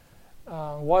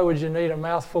 Why would you need a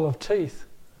mouthful of teeth?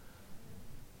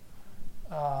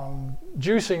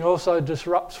 Juicing also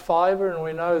disrupts fiber, and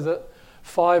we know that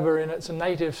fiber in its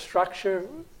native structure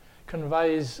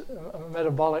conveys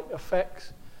metabolic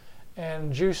effects,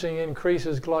 and juicing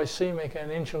increases glycemic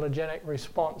and insulinogenic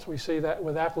response. We see that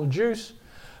with apple juice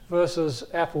versus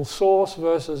apple sauce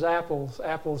versus apples.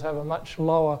 Apples have a much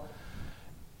lower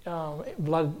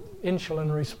blood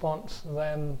insulin response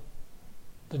than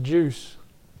the juice.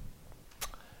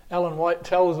 Ellen White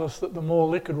tells us that the more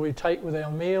liquid we take with our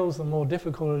meals, the more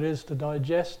difficult it is to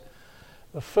digest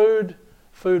the food.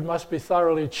 Food must be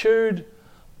thoroughly chewed.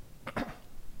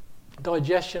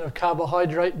 Digestion of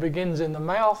carbohydrate begins in the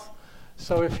mouth,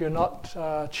 so if you're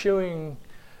not chewing,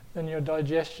 then your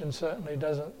digestion certainly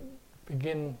doesn't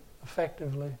begin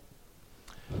effectively.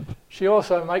 She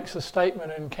also makes a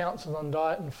statement in Counsel on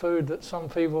Diet and Food that some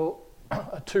people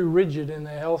are too rigid in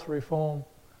their health reform.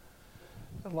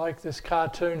 Like this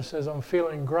cartoon says, I'm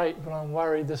feeling great, but I'm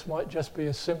worried this might just be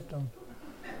a symptom.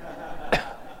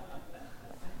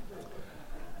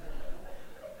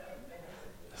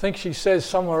 I think she says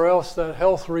somewhere else that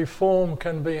health reform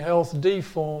can be health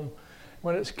deform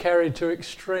when it's carried to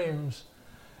extremes.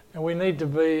 And we need to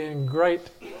be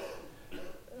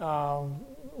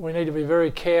we need to be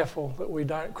very careful that we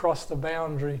don't cross the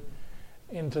boundary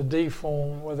into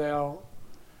deform with our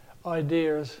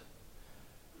ideas,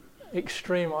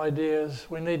 extreme ideas.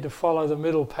 We need to follow the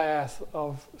middle path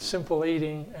of simple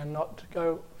eating and not to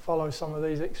go follow some of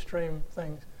these extreme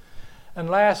things. And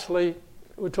lastly,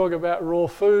 we talk about raw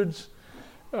foods.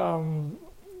 How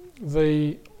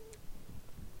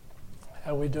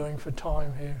are we doing for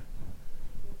time here?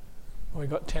 We've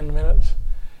got 10 minutes.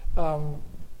 Out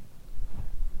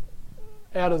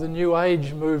of the New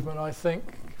Age movement, I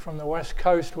think, from the West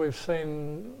Coast, we've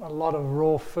seen a lot of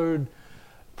raw food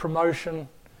promotion,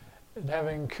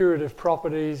 having curative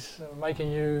properties,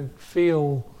 making you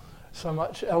feel so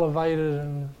much elevated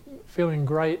and feeling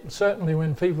great. And certainly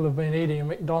when people have been eating a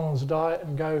McDonald's diet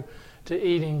and go to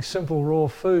eating simple raw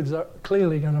foods, they're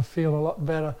clearly going to feel a lot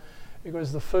better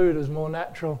because the food is more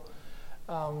natural.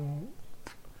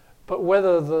 But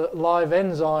whether the live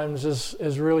enzymes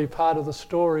is really part of the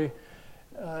story,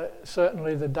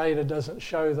 certainly the data doesn't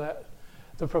show that.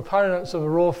 The proponents of a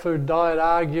raw food diet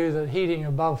argue that heating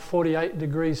above 48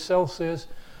 degrees Celsius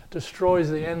destroys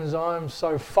the enzymes,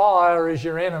 so fire is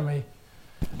your enemy.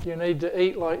 You need to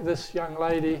eat like this young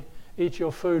lady, eat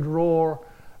your food raw,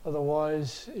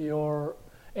 otherwise your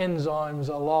enzymes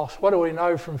are lost. What do we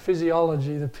know from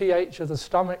physiology? The pH of the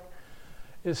stomach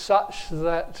is such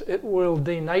that it will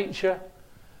denature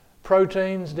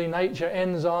proteins, denature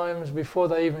enzymes before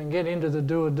they even get into the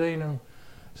duodenum.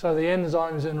 So the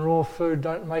enzymes in raw food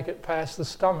don't make it past the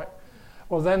stomach.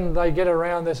 Well, then they get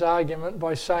around this argument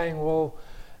by saying, well,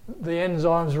 the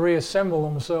enzymes reassemble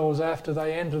themselves after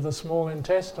they enter the small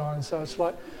intestine. So it's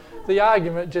like the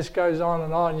argument just goes on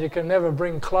and on. You can never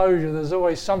bring closure. There's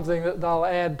always something that they'll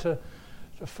add to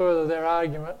further their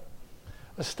argument.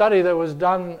 A study that was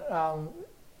done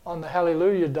on the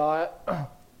Hallelujah diet,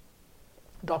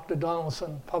 Dr.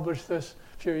 Donaldson published this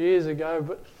a few years ago,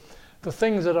 but the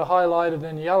things that are highlighted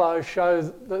in yellow show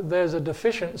that there's a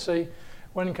deficiency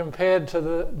when compared to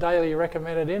the daily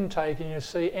recommended intake, and you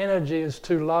see energy is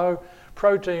too low,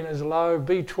 protein is low,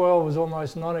 B12 is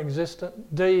almost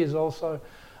non-existent, D is also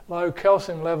low,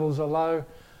 calcium levels are low,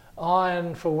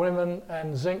 iron for women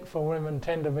and zinc for women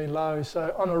tend to be low.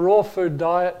 So on a raw food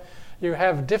diet, you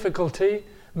have difficulty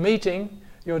meeting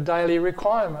your daily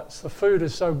requirements. The food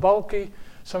is so bulky,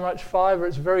 so much fibre,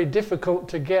 it's very difficult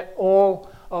to get all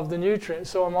of the nutrients.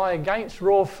 So am I against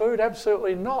raw food?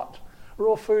 Absolutely not.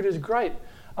 Raw food is great.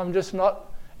 I'm just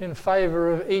not in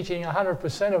favour of eating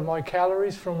 100% of my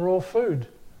calories from raw food.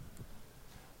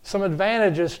 Some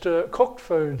advantages to cooked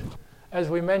food. As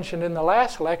we mentioned in the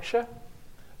last lecture,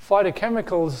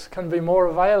 phytochemicals can be more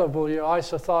available. Your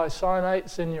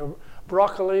isothiocyanates in your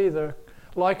broccoli, the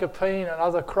lycopene and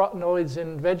other carotenoids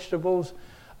in vegetables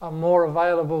are more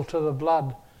available to the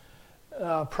blood.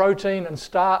 Protein and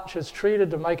starch is treated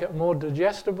to make it more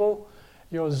digestible.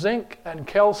 Your zinc and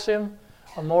calcium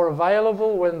are more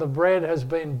available when the bread has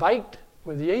been baked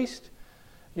with yeast.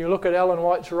 You look at Ellen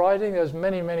White's writing, there's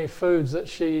many, many foods that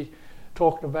she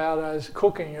talked about as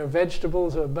cooking, her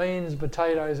vegetables, her beans,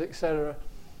 potatoes, etc.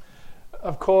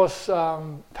 Of course,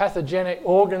 pathogenic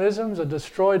organisms are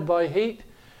destroyed by heat,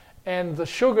 and the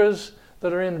sugars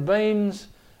that are in beans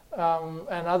and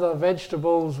other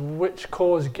vegetables which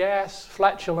cause gas,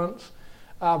 flatulence,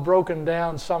 are broken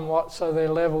down somewhat so their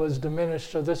level is diminished.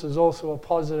 So this is also a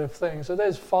positive thing. So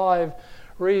there's 5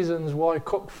 reasons why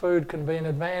cooked food can be an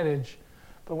advantage.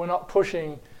 But we're not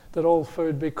pushing that all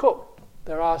food be cooked.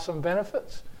 There are some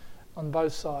benefits on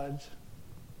both sides.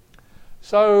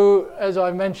 So as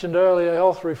I mentioned earlier,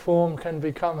 health reform can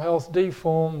become health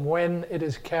deform when it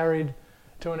is carried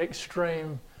to an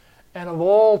extreme. And of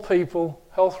all people,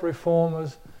 health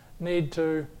reformers need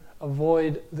to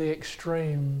avoid the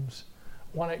extremes,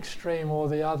 one extreme or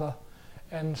the other.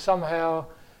 And somehow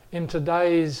in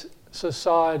today's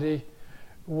society,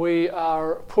 we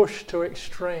are pushed to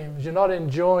extremes. You're not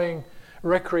enjoying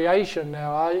recreation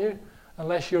now, are you?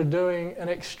 Unless you're doing an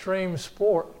extreme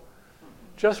sport.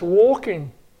 Just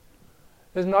walking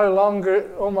is no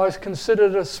longer almost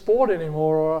considered a sport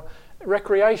anymore, or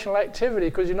recreational activity,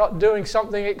 because you're not doing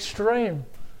something extreme.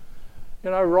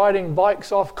 You know, riding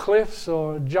bikes off cliffs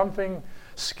or jumping,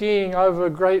 skiing over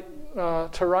great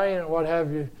terrain and what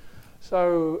have you.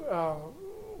 So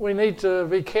we need to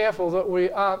be careful that we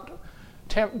aren't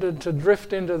tempted to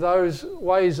drift into those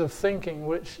ways of thinking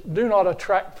which do not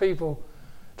attract people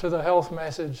to the health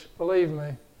message, believe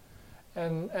me.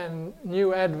 And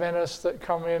new Adventists that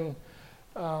come in,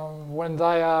 when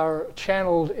they are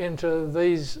channeled into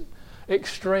these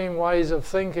extreme ways of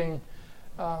thinking,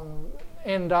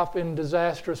 end up in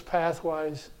disastrous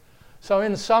pathways. So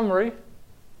in summary,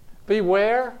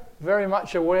 beware, very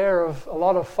much aware of a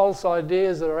lot of false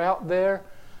ideas that are out there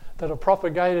that are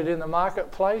propagated in the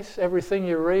marketplace. Everything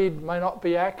you read may not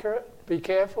be accurate. Be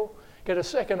careful. Get a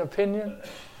second opinion.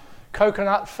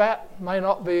 Coconut fat may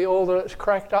not be all that it's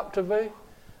cracked up to be.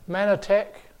 Mannatech,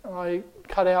 I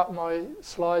cut out my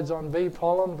slides on bee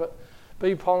pollen, but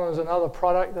bee pollen is another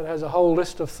product that has a whole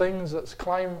list of things that's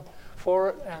claimed for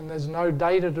it, and there's no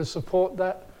data to support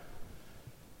that.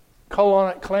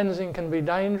 Colonic cleansing can be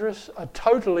dangerous. A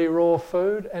totally raw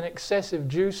food and excessive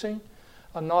juicing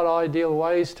are not ideal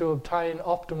ways to obtain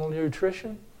optimal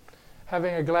nutrition.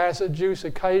 Having a glass of juice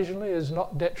occasionally is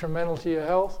not detrimental to your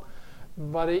health,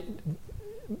 but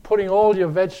putting all your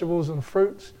vegetables and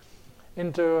fruits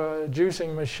into a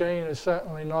juicing machine is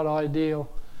certainly not ideal.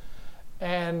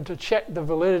 And to check the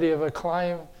validity of a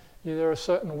claim, there are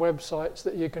certain websites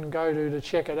that you can go to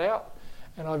check it out.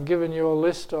 And I've given you a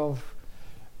list of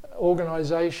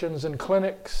organisations and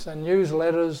clinics and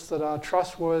newsletters that are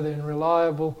trustworthy and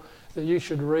reliable that you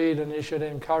should read, and you should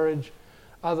encourage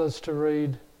others to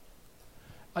read.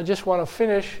 I just want to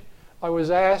finish. I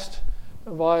was asked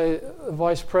by the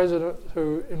Vice President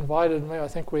who invited me, I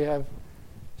think we have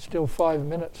still 5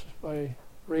 minutes if I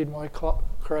read my clock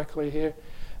correctly here.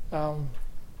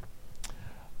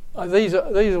 These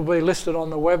will be listed on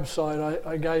the website.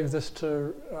 I gave this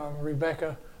to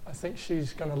Rebecca. I think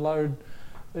she's going to load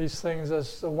these things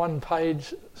as a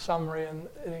one-page summary, and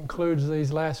it includes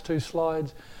these last 2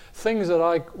 slides. Things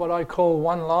that what I call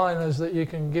one-liners that you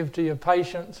can give to your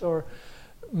patients or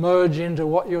merge into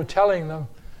what you're telling them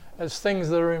as things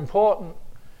that are important.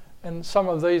 And some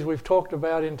of these we've talked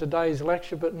about in today's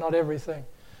lecture, but not everything.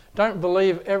 Don't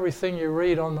believe everything you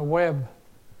read on the web.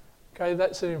 Okay,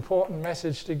 that's an important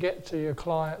message to get to your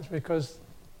clients, because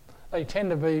they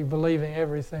tend to be believing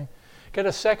everything. Get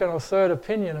a second or third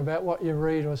opinion about what you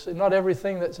read or see. Not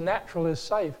everything that's natural is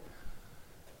safe.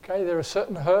 Okay, there are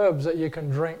certain herbs that you can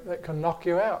drink that can knock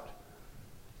you out.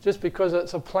 Just because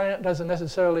it's a plant doesn't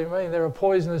necessarily mean there are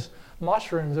poisonous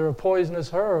mushrooms, there are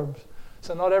poisonous herbs.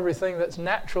 So not everything that's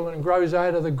natural and grows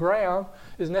out of the ground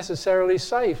is necessarily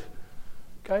safe.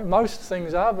 Okay, most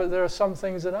things are, but there are some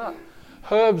things that aren't.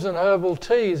 Herbs and herbal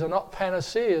teas are not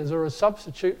panaceas or a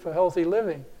substitute for healthy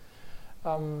living.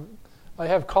 I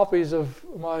have copies of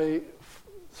my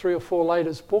 3 or 4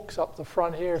 latest books up the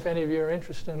front here if any of you are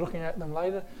interested in looking at them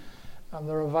later.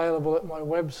 They're available at my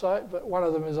website, but one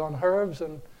of them is on herbs,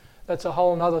 and that's a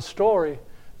whole nother story.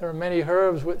 There are many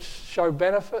herbs which show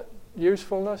benefit,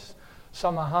 usefulness.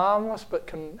 Some are harmless but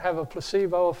can have a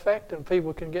placebo effect and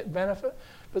people can get benefit,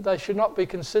 but they should not be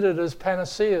considered as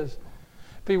panaceas.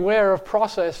 Beware of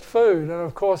processed food, and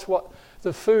of course what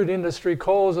the food industry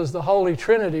calls as the Holy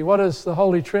Trinity. What is the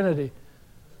Holy Trinity?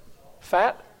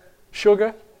 Fat,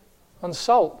 sugar, and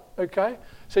salt. Okay?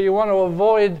 So you want to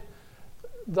avoid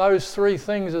those 3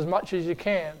 things as much as you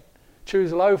can.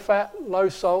 Choose low fat, low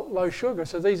salt, low sugar.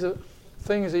 So these are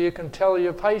things that you can tell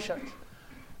your patients.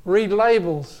 Read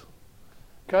labels.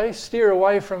 Okay? Steer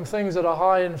away from things that are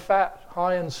high in fat,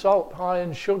 high in salt, high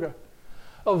in sugar.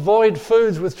 Avoid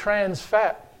foods with trans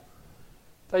fat.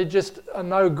 They just are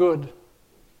no good.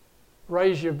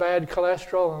 Raise your bad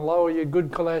cholesterol and lower your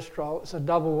good cholesterol. It's a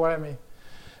double whammy.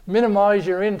 Minimize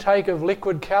your intake of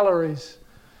liquid calories.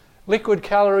 Liquid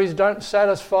calories don't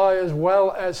satisfy as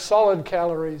well as solid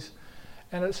calories.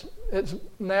 And it's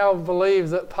now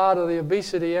believed that part of the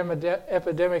obesity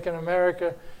epidemic in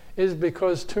America is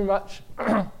because too much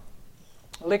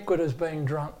liquid is being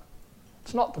drunk.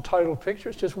 It's not the total picture,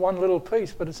 it's just one little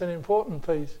piece, but it's an important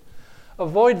piece.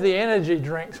 Avoid the energy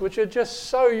drinks, which are just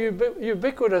so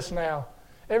ubiquitous now.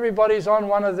 Everybody's on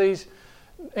one of these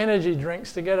energy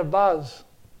drinks to get a buzz.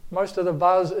 Most of the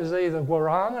buzz is either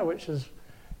guarana, which is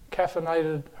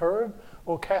caffeinated herb,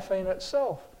 or caffeine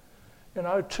itself.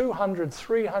 200,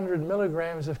 300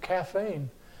 milligrams of caffeine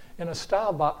in a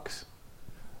Starbucks.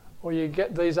 Or you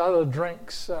get these other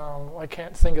drinks, I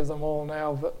can't think of them all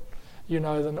now, but you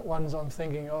know the ones I'm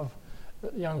thinking of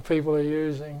that young people are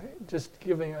using, just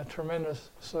giving a tremendous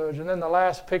surge. And then the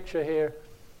last picture here,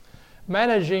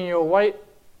 managing your weight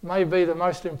may be the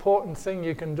most important thing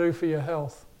you can do for your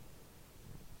health.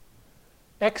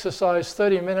 Exercise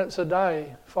 30 minutes a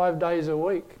day, 5 days a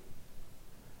week.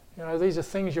 These are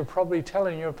things you're probably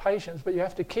telling your patients, but you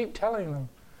have to keep telling them.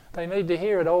 They need to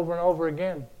hear it over and over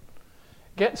again.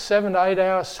 Get 7 to 8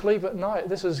 hours sleep at night.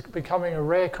 This is becoming a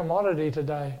rare commodity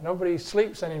today. Nobody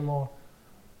sleeps anymore,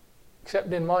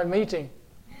 except in my meeting.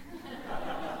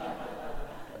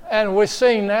 And we're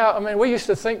seeing now, we used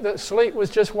to think that sleep was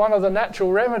just one of the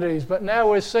natural remedies, but now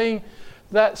we're seeing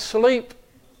that sleep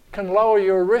can lower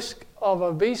your risk of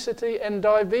obesity and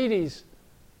diabetes.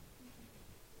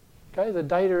 Okay, the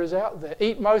data is out there.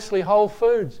 Eat mostly whole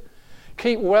foods.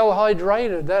 Keep well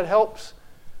hydrated. That helps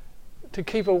to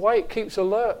keep awake, keeps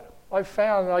alert. I've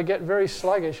found I get very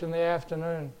sluggish in the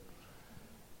afternoon.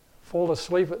 Fall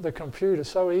asleep at the computer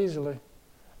so easily.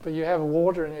 but you have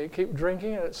water and you keep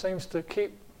drinking, and it seems to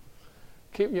keep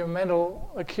your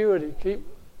mental acuity, keep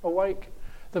awake.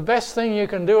 The best thing you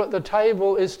can do at the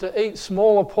table is to eat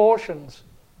smaller portions.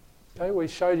 Okay, we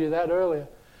showed you that earlier.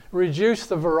 Reduce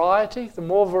the variety. The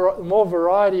more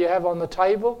variety you have on the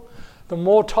table, the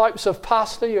more types of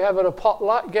pasta you have at a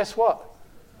potluck, guess what?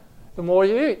 The more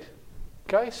you eat.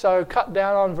 Okay, so cut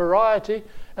down on variety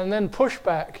and then push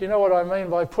back. You know what I mean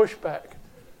by push back.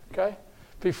 Okay?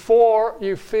 Before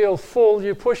you feel full,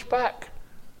 you push back.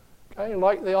 Okay,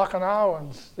 like the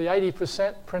Okinawans, the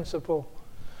 80% principle.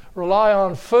 Rely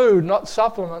on food, not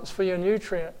supplements, for your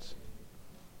nutrients.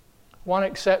 One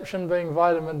exception being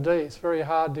vitamin D. It's very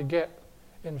hard to get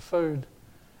in food.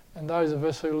 And those of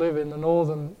us who live in the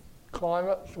northern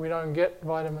climate, we don't get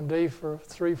vitamin D for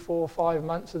 3, 4, 5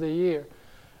 months of the year.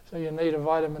 So you need a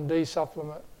vitamin D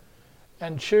supplement.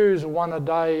 And choose one a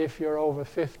day if you're over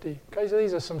 50. Okay, so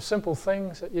these are some simple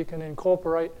things that you can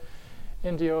incorporate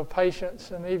into your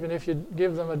patients, and even if you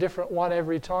give them a different one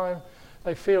every time,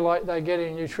 they feel like they're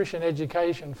getting nutrition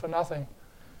education for nothing.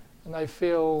 And they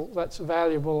feel that's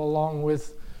valuable along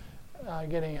with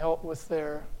getting help with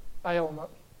their ailment.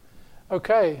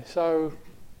 Okay, so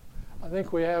I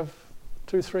think we have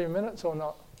 2-3 minutes or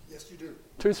not? Yes, you do.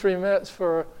 2-3 minutes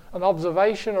for an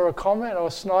observation or a comment or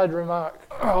a snide remark.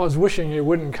 I was wishing you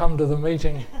wouldn't come to the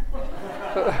meeting.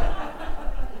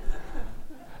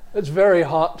 It's very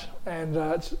hot, and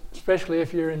especially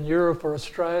if you're in Europe or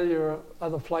Australia or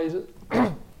other places,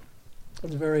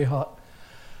 it's very hot.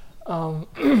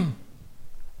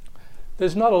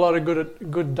 There's not a lot of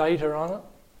good data on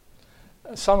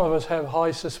it. Some of us have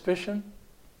high suspicion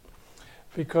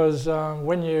because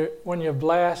when you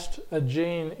blast a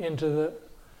gene into the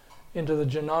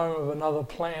genome of another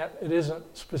plant, it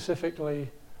isn't specifically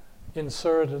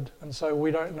inserted, and so we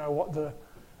don't know what the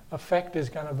effect is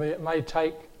going to be. It may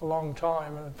take a long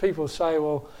time, and people say,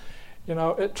 well, you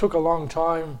know, it took a long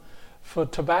time for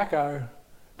tobacco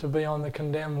to be on the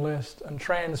condemned list, and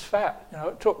trans fat, you know,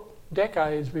 it took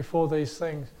decades before these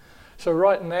things. So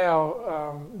right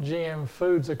now, GM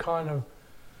foods are kind of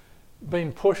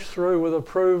being pushed through with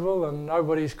approval, and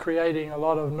nobody's creating a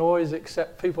lot of noise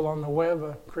except people on the web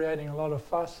are creating a lot of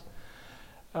fuss.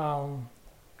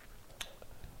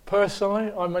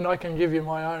 Personally, I mean, I can give you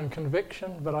my own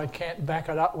conviction, but I can't back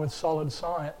it up with solid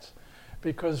science,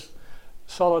 because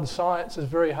solid science is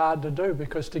very hard to do,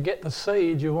 because to get the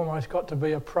seed, you've almost got to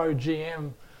be a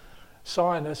pro-GM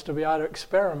scientist to be able to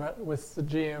experiment with the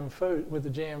GM food, with the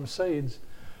GM seeds.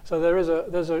 So there's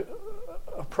a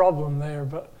problem there,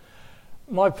 but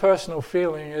my personal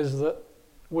feeling is that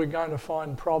we're going to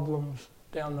find problems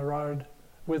down the road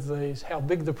with these. How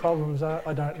big the problems are,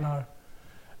 I don't know.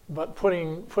 But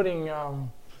putting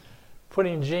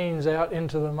genes out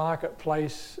into the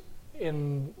marketplace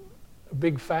in a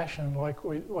big fashion like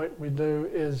we do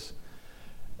is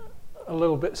a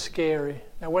little bit scary.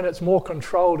 Now, when it's more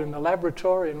controlled in the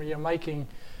laboratory and you're making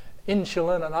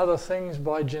insulin and other things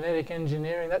by genetic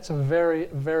engineering, that's a very,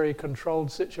 very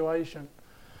controlled situation.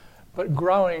 But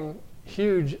growing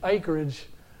huge acreage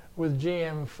with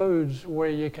GM foods where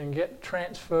you can get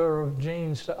transfer of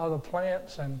genes to other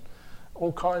plants and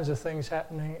all kinds of things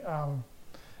happening,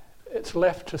 it's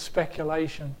left to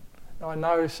speculation. Now, I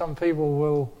know some people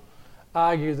will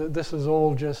argue that this is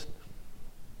all just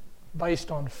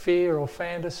based on fear or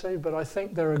fantasy, but I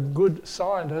think there are good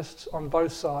scientists on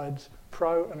both sides,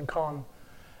 pro and con.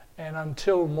 And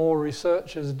until more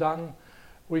research is done,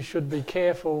 we should be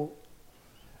careful.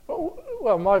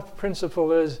 Well, my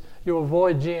principle is you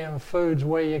avoid GM foods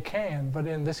where you can, but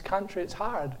in this country it's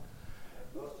hard.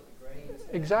 Most of the grains.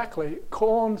 Exactly.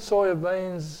 Corn, soya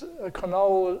beans,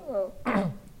 canola,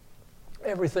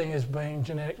 everything is being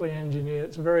genetically engineered.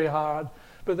 It's very hard.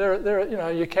 But there, you know,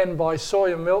 you can buy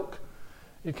soya milk.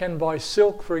 You can buy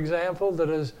silk, for example, that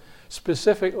is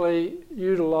specifically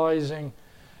utilizing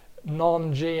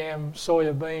non-GM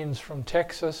soya beans from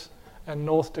Texas and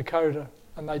North Dakota,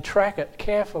 and they track it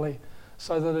carefully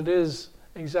so that it is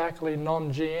exactly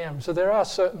non-GM. So there are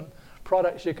certain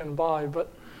products you can buy,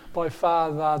 but by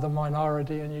far they're the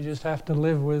minority, and you just have to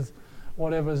live with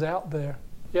whatever's out there.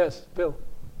 Yes, Bill?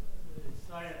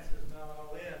 Science is now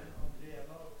all in on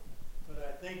GMO, but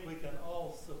I think we can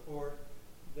all support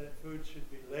that food should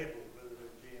be labeled whether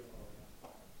they're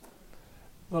GMO.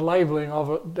 The labeling of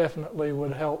it definitely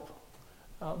would help.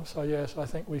 So yes, I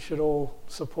think we should all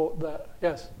support that.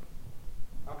 Yes?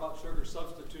 How about sugar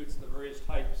substitutes, the various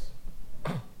types?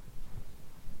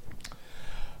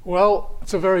 Well,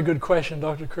 it's a very good question,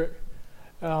 Dr. Crick.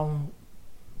 I'm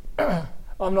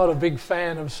not a big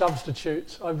fan of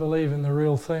substitutes. I believe in the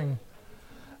real thing.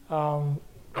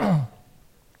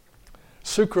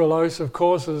 Sucralose, of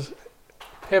course, is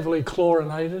heavily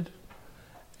chlorinated,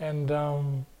 and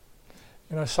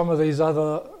some of these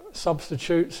other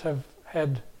substitutes have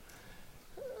had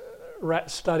rat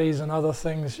studies and other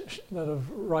things that have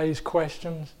raised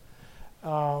questions.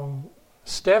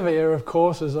 Stevia, of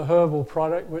course, is a herbal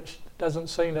product which doesn't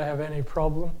seem to have any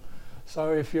problem.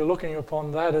 So if you're looking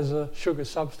upon that as a sugar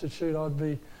substitute, I'd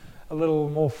be a little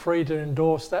more free to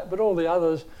endorse that. But all the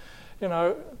others,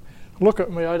 look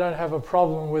at me, I don't have a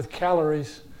problem with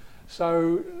calories.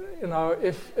 So,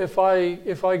 if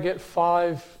I get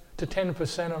 5 to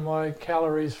 10% of my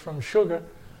calories from sugar,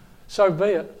 so be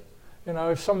it.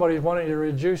 If somebody's wanting to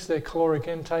reduce their caloric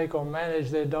intake or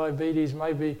manage their diabetes,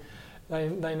 maybe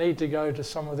they need to go to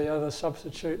some of the other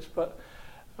substitutes. But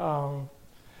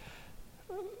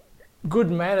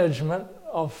good management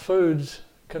of foods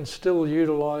can still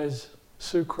utilize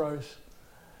sucrose.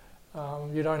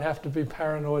 You don't have to be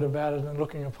paranoid about it and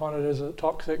looking upon it as a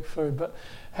toxic food. But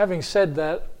having said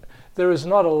that, there is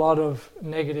not a lot of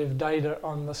negative data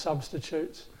on the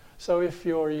substitutes. So if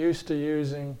you're used to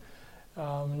using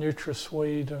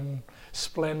NutraSweet and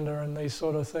Splenda and these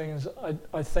sort of things,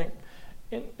 I think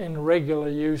in regular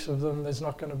use of them there's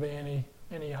not going to be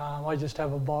any harm. I just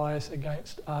have a bias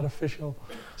against artificial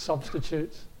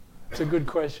substitutes. It's a good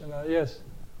question though. Yes?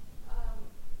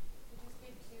 Could you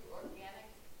speak to organic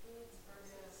foods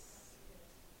versus...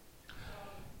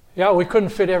 Yeah, we couldn't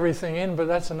fit everything in, but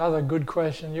that's another good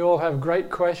question. You all have great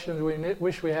questions. We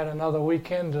wish we had another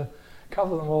weekend to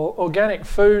cover them all. Organic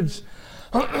foods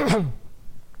are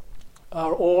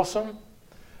awesome.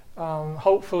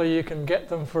 Hopefully you can get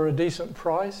them for a decent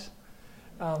price.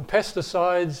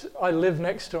 Pesticides, I live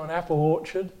next to an apple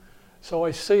orchard, so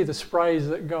I see the sprays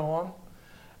that go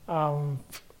on.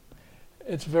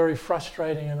 It's very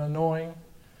frustrating and annoying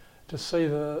to see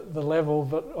the level,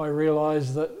 but I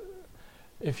realise that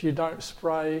if you don't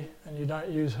spray and you don't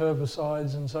use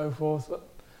herbicides and so forth, that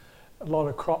a lot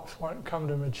of crops won't come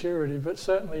to maturity. But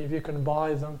certainly if you can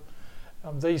buy them,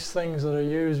 these things that are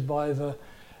used by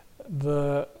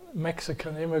the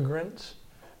Mexican immigrants,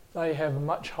 they have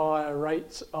much higher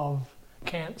rates of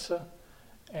cancer,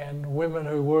 and women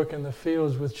who work in the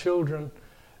fields with children,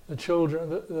 the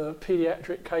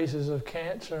pediatric cases of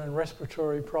cancer and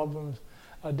respiratory problems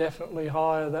are definitely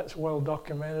higher. That's well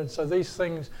documented. So these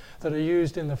things that are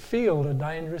used in the field are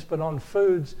dangerous, but on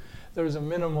foods there's not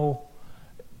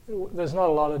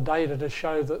a lot of data to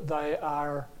show that they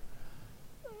are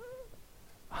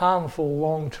harmful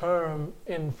long term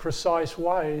in precise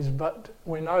ways, but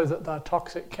we know that they're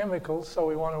toxic chemicals, so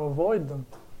we want to avoid them.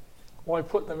 Why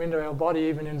put them into our body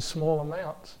even in small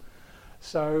amounts?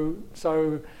 So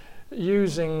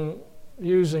using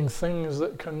things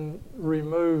that can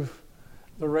remove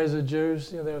the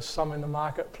residues, there are some in the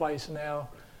marketplace now.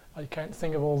 I can't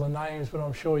think of all the names, but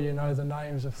I'm sure you know the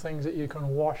names of things that you can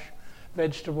wash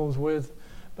vegetables with.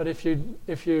 But if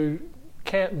you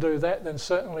can't do that, then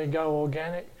certainly go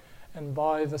organic and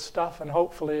buy the stuff, and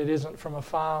hopefully it isn't from a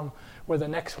farm where the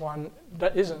next one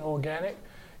that isn't organic,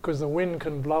 because the wind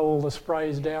can blow all the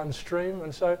sprays downstream.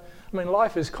 And so,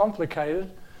 life is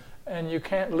complicated, and you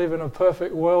can't live in a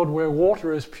perfect world where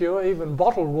water is pure. Even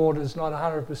bottled water is not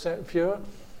 100% pure,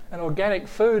 and organic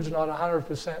food's not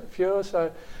 100% pure.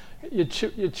 So you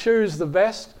choose the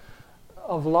best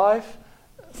of life,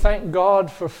 thank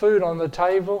God for food on the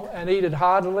table, and eat it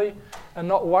heartily and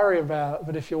not worry about it.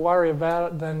 But if you worry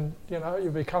about it, then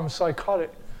you become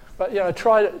psychotic. But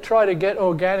try to get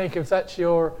organic if that's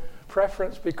your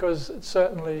preference, because it's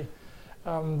certainly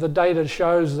the data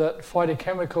shows that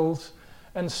phytochemicals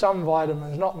and some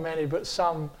vitamins, not many, but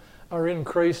some are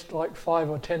increased like 5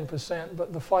 or 10%,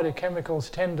 but the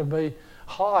phytochemicals tend to be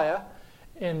higher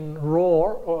in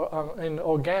raw or in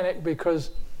organic,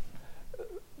 because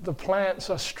the plants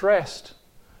are stressed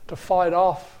to fight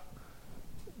off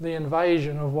the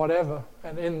invasion of whatever,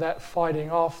 and in that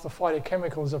fighting off, the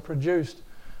phytochemicals are produced.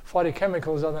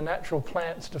 Phytochemicals are the natural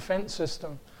plant's defense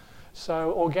system.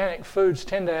 So organic foods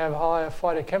tend to have higher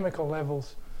phytochemical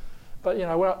levels. But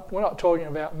we're not talking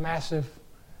about massive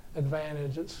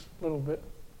advantage, it's a little bit.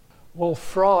 Well,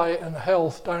 fry and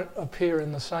health don't appear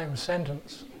in the same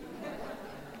sentence.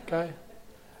 Okay?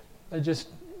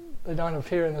 They don't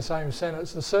appear in the same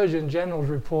sentence. The Surgeon General's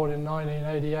report in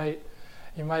 1988,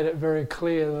 he made it very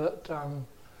clear that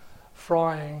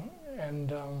frying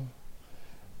and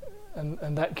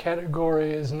that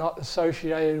category is not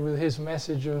associated with his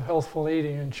message of healthful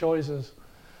eating and choices.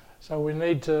 So we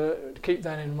need to keep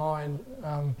that in mind.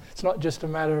 It's not just a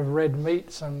matter of red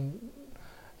meats and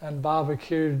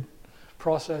barbecued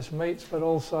processed meats, but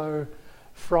also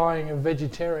frying of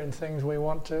vegetarian things we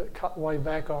want to cut way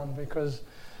back on, because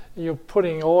you're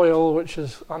putting oil, which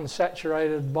is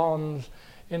unsaturated bonds,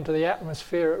 into the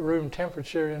atmosphere at room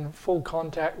temperature in full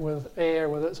contact with air,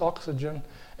 with its oxygen,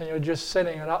 and you're just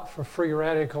setting it up for free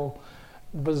radical,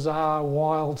 bizarre,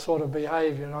 wild sort of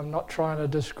behavior. And I'm not trying to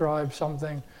describe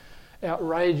something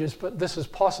outrageous, but this is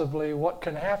possibly what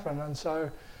can happen. And so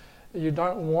you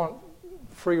don't want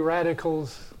free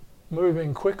radicals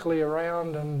moving quickly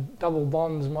around and double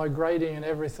bonds migrating and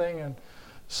everything, and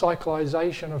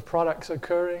cyclization of products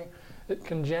occurring. It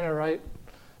can generate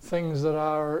things that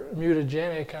are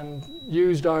mutagenic and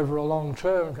used over a long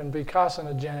term can be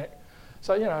carcinogenic.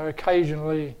 So,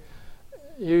 occasionally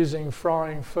using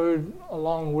frying food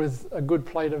along with a good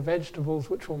plate of vegetables,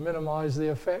 which will minimize the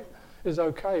effect, is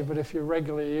okay. But if you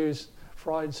regularly use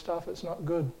fried stuff, it's not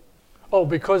good. Oh,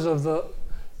 because of the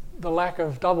lack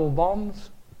of double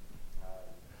bonds?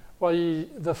 Well,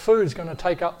 the food's going to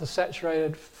take up the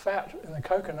saturated fat in the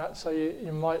coconut, so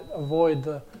you might avoid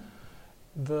the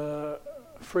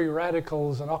free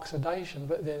radicals and oxidation,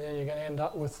 but then you're going to end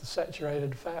up with the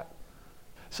saturated fat.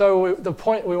 So the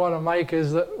point we want to make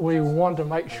is that we want to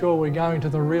make sure we're going to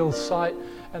the real site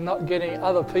and not getting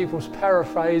other people's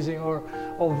paraphrasing or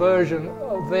version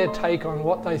of their take on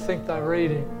what they think they're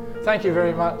reading. Thank you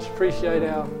very much. Appreciate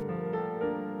our...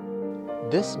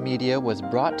 This media was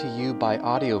brought to you by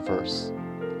Audioverse,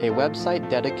 a website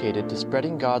dedicated to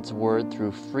spreading God's Word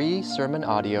through free sermon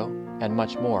audio and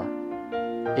much more.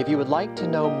 If you would like to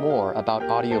know more about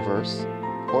Audioverse,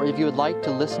 or if you would like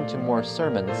to listen to more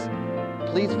sermons,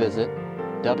 please visit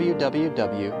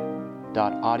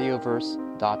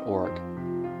www.audioverse.org.